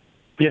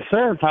 Yes,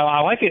 sir.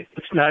 I like it.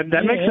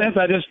 That makes sense.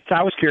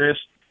 I was curious.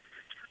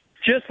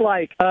 Just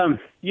like,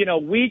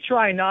 we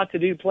try not to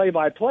do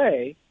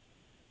play-by-play,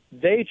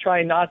 they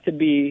try not to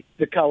be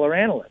the color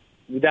analyst.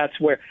 That's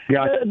where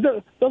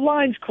the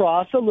lines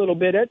cross a little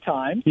bit at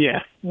times.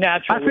 Yeah.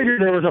 Naturally. I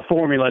figured there was a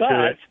formula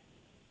to it.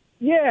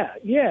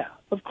 Yeah,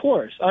 of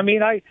course. I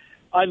mean, I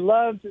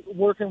loved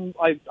working.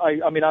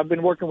 I've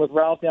been working with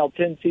Ralph now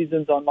 10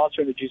 seasons on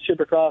Monster Energy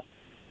Supercross.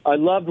 I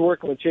loved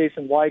working with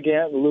Jason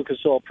Wygant in the Lucas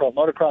Oil Pro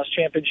Motocross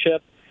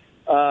Championship.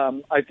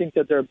 I think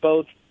that they're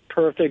both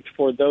perfect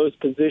for those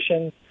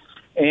positions.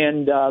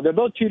 And they're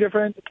both two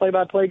different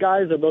play-by-play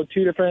guys. They're both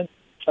two different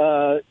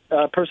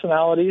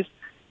personalities.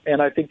 And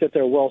I think that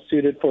they're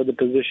well-suited for the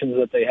positions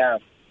that they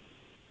have.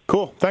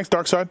 Cool. Thanks,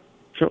 Darkside.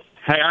 Sure.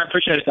 Hey, I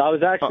appreciate it. I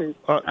was actually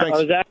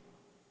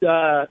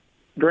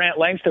Grant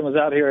Langston was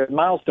out here at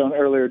Milestone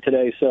earlier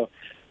today, so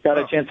got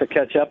a chance to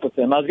catch up with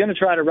him. I was going to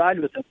try to ride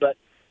with him,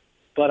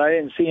 but I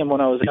didn't see him when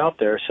I was out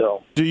there.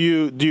 So do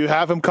you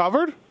have him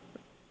covered?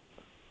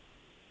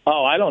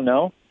 Oh, I don't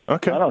know.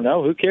 Okay. I don't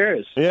know. Who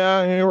cares?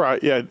 Yeah, you're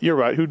right. Yeah, you're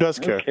right. Who does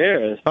care? Who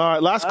cares? All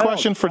right, last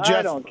question for Jeff.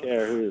 I don't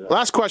care who.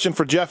 Last question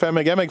for Jeff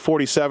Emig,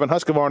 Emig47,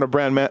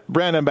 Husqvarna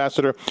brand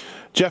ambassador.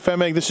 Jeff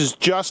Emig, this is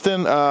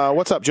Justin.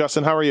 What's up,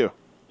 Justin? How are you?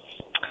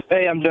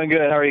 Hey, I'm doing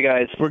good. How are you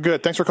guys? We're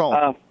good. Thanks for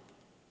calling.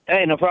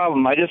 Hey, no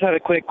problem. I just had a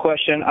quick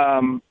question.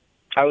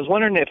 I was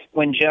wondering if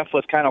when Jeff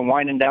was kind of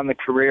winding down the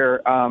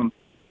career,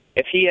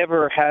 if he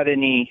ever had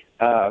any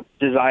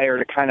desire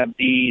to kind of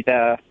be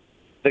the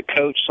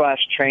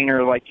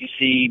coach/trainer like you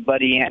see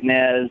Buddy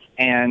Antunez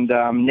and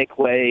Nick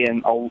Way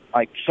and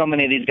like so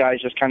many of these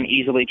guys just kind of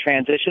easily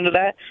transition to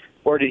that?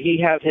 Or did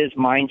he have his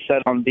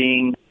mindset on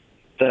being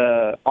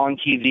the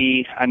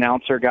on-TV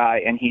announcer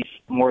guy and he's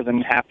more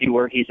than happy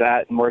where he's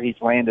at and where he's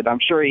landed? I'm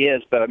sure he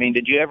is, but I mean,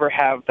 did you ever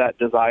have that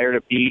desire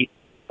to be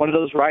one of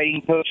those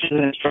riding coaches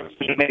and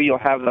instructors? Maybe you'll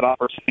have that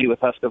opportunity with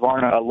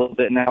Husqvarna a little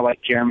bit now,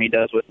 like Jeremy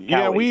does with Cali,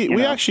 Yeah,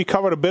 we actually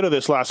covered a bit of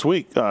this last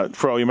week,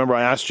 Fro. You remember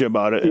I asked you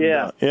about it?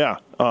 Yeah.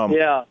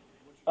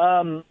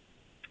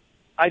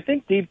 I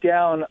think deep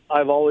down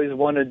I've always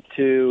wanted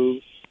to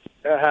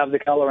have the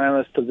color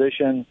analyst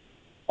position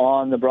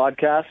on the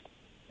broadcast,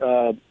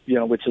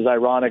 which is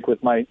ironic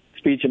with my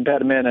speech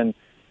impediment and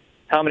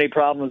how many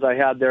problems I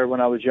had there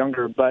when I was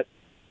younger. But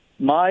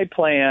my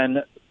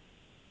plan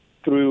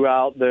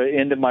throughout the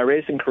end of my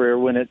racing career,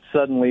 when it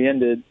suddenly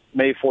ended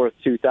May 4th,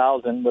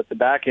 2000 with the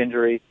back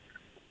injury,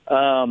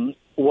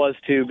 was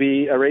to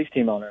be a race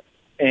team owner.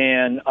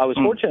 And I was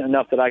fortunate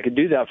enough that I could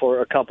do that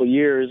for a couple of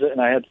years, and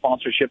I had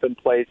sponsorship in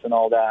place and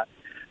all that.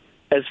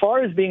 As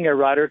far as being a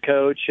rider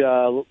coach,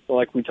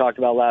 like we talked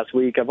about last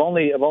week, I've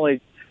only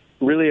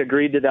really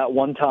agreed to that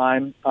one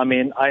time. I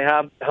mean, I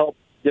have helped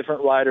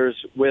different riders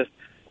with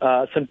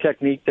some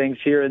technique things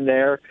here and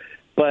there,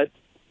 but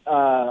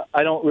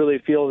I don't really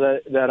feel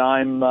that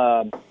I'm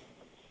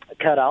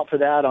cut out for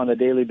that on a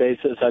daily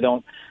basis.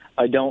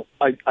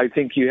 I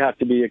think you have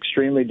to be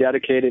extremely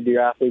dedicated to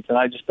your athletes, and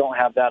I just don't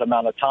have that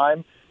amount of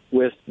time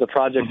with the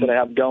projects that I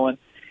have going.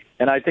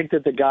 And I think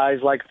that the guys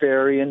like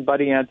Ferry and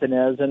Buddy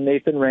Antunez and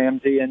Nathan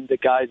Ramsey and the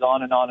guys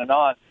on and on and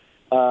on,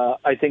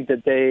 I think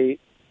that they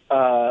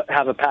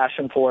have a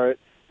passion for it,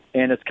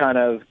 and it's kind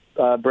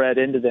of bred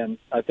into them.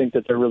 I think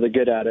that they're really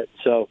good at it.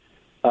 So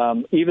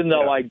even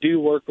though I do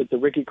work with the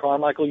Ricky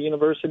Carmichael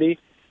University,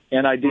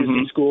 and I do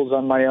some schools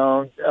on my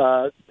own,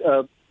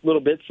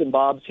 little bits and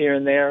bobs here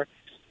and there,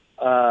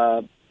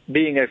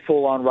 being a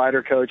full-on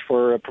rider coach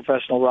for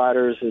professional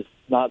riders is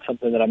not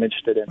something that I'm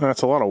interested in.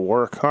 That's a lot of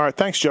work. All right,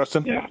 thanks,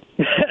 Justin. Yeah,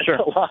 it's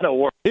a lot of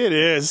work. It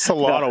is. It's a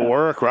lot of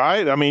work,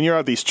 right? I mean, you're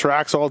at these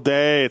tracks all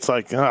day. It's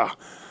like, I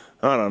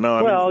don't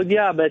know.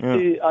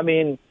 I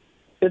mean,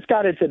 it's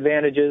got its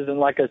advantages, and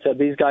like I said,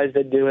 these guys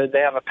that do it, they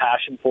have a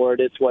passion for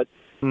it. It's what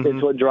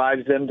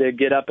drives them to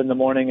get up in the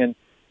morning and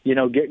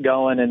get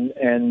going.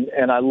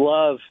 And I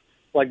love,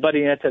 like Buddy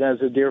Antunez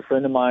is a dear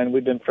friend of mine.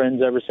 We've been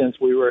friends ever since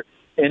we were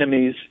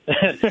enemies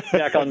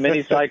back on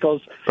mini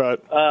cycles. Right.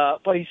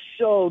 But he's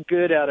so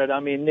good at it. I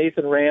mean,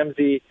 Nathan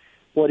Ramsey,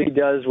 what he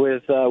does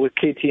with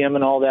KTM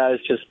and all that is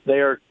just, they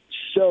are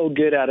so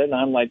good at it. And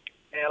I'm like,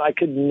 man, I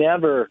could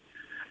never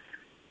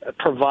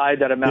provide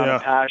that amount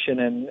of passion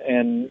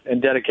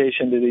and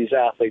dedication to these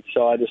athletes.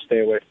 So I just stay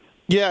away.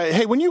 Yeah.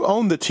 Hey, when you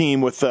owned the team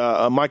with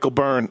Michael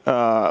Byrne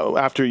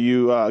after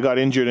you got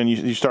injured and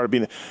you started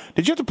being,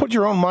 did you have to put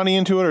your own money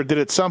into it, or did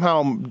it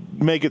somehow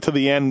make it to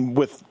the end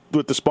with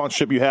the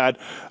sponsorship you had?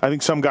 I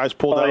think some guys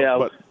pulled out, yeah.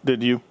 but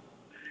did you?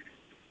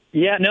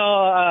 Yeah, no,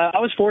 I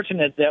was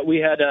fortunate that we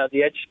had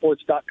the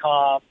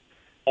edgesports.com,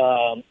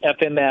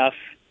 FMF,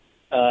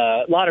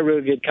 a lot of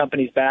really good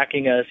companies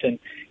backing us. And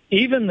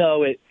even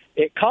though it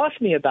cost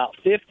me about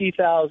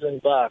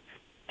 $50,000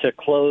 to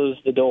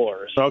close the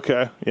doors.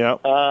 Okay, yeah.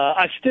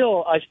 I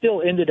still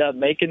ended up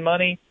making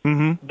money,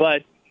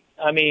 but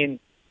I mean,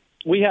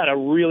 we had a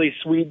really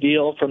sweet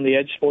deal from the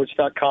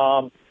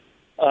edgesports.com.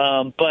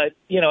 But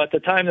you know, at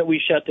the time that we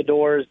shut the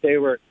doors, they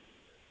were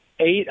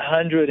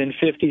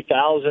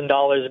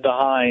 $850,000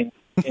 behind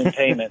in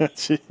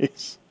payments.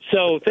 Jeez.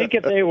 So think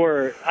if they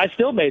were, I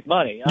still made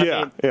money. I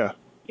mean,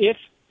 If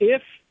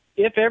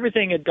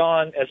everything had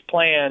gone as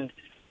planned,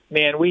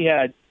 man, we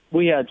had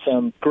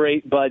some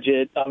great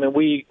budget. I mean,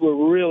 we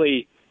were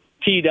really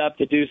teed up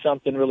to do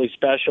something really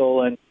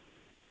special, and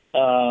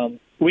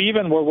we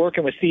even were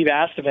working with Steve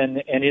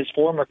Astavan and his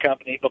former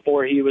company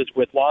before he was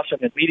with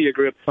Wasserman Media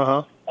Group.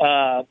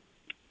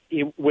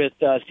 With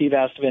Steve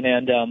Astavan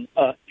and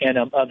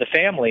the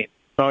family.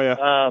 Oh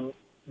yeah.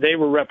 They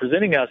were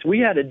representing us. We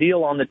had a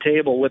deal on the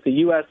table with the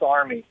U.S.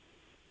 Army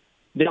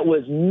that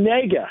was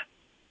mega,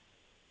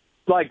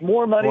 like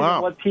more money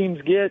than what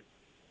teams get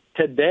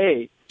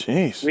today.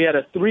 Jeez. We had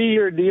a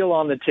 3-year deal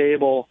on the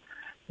table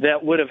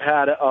that would have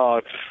had.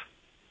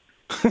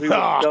 We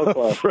were so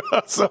close. We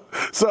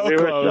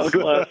were so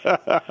close.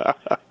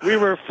 We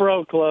were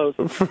close.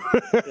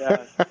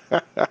 Yeah.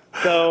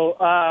 So,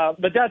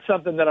 but that's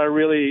something that I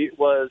really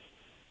was,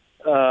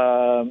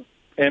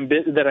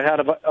 that I had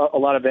a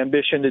lot of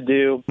ambition to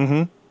do.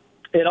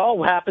 It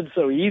all happened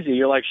so easy.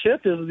 You're like,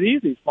 shit, this is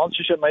easy.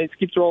 Sponsorship money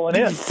keeps rolling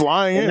in,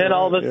 flying in, and then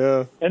all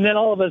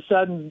of a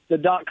sudden the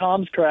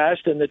 .coms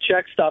crashed and the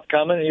checks stopped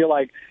coming, and you're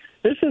like,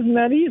 this isn't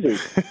that easy.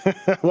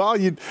 Well,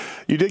 you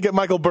did get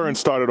Michael Byrne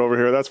started over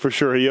here. That's for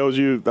sure. He owes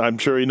you. I'm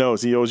sure he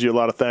knows. He owes you a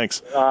lot of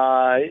thanks.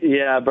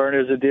 Yeah,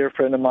 Byrne is a dear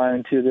friend of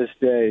mine to this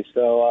day.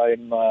 So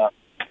I'm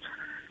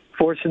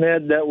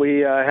fortunate that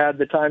we had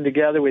the time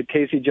together. We had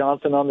Casey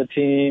Johnson on the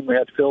team. We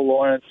had Phil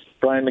Lawrence,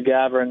 Brian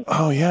McGavern.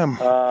 Oh yeah,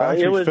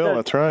 Phil.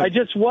 That's right.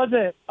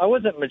 I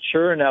wasn't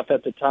mature enough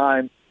at the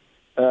time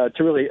to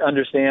really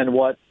understand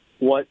what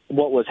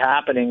was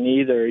happening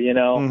either. You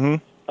know,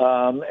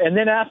 and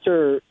then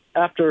after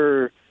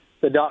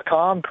the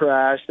 .com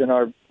crashed and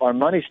our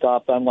money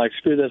stopped, I'm like,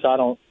 screw this. I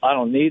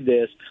don't need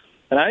this.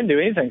 And I didn't do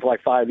anything for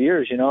like 5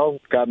 years, you know,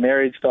 got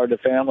married, started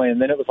a family.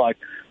 And then it was like,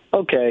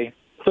 okay,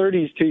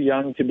 30 is too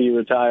young to be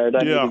retired. I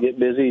need to get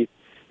busy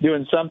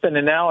doing something.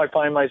 And now I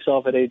find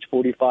myself at age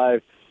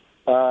 45,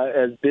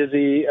 as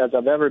busy as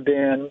I've ever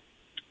been.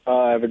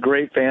 I have a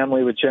great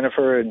family with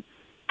Jennifer and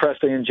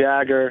Presley and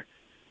Jagger,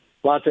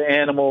 lots of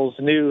animals,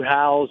 new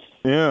house,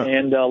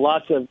 and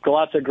lots of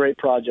great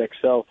projects.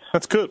 So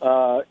that's good.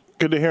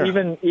 Good to hear.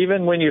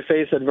 Even when you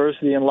face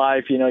adversity in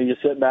life, you know, you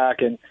sit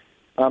back, and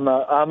I'm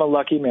a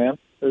lucky man.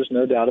 There's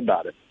no doubt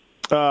about it.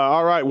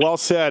 All right, well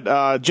said.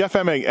 Jeff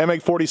Emig,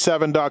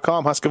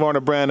 Emig47.com,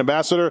 Husqvarna brand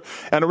ambassador,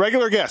 and a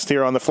regular guest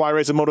here on the Fly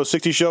Racing Moto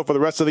 60 show for the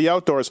rest of the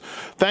outdoors.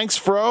 Thanks,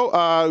 Fro.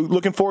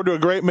 Looking forward to a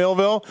great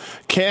Millville.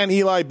 Can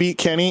Eli beat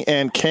Kenny,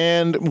 and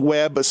can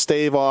Webb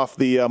stave off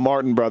the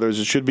Martin brothers?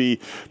 It should be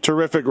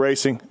terrific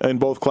racing in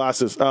both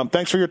classes.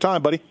 Thanks for your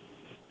time, buddy.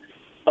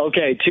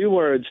 Okay, 2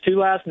 words, 2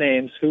 last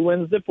names. Who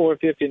wins the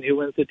 450 and who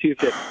wins the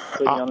 250?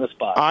 Put me on the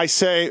spot. I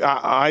say,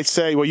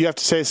 well, you have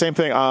to say the same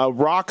thing.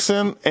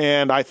 Roxon,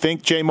 and I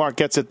think J Mark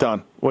gets it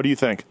done. What do you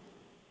think?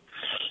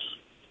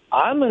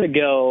 I'm going to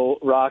go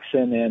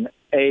Roxon and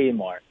A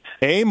Mart.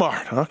 A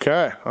Mart.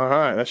 Okay. All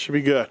right. That should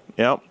be good.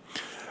 Yep.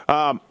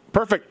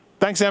 Perfect.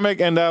 Thanks,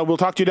 Emig, and we'll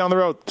talk to you down the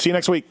road. See you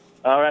next week.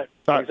 All right.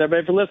 Thanks,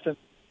 everybody, for listening.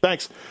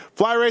 Thanks.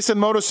 Fly Racing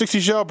Moto 60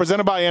 Show,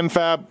 presented by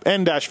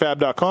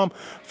n-fab.com,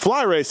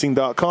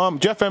 flyracing.com.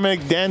 Jeff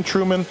Emig, Dan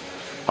Truman,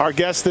 our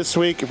guest this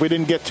week. If we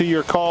didn't get to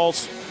your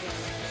calls,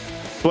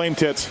 blame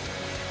Tits.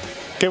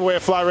 Give away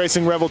a Fly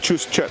Racing Revel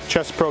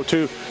Chest Pro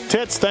 2.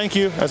 Tits, thank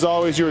you. As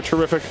always, you were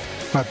terrific.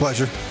 My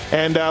pleasure.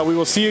 And we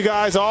will see you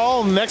guys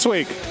all next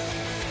week.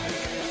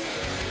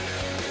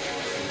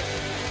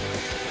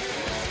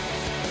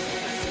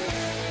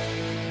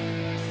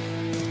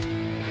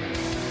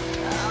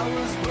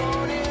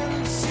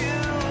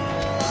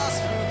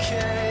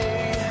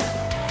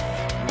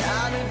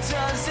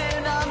 Does it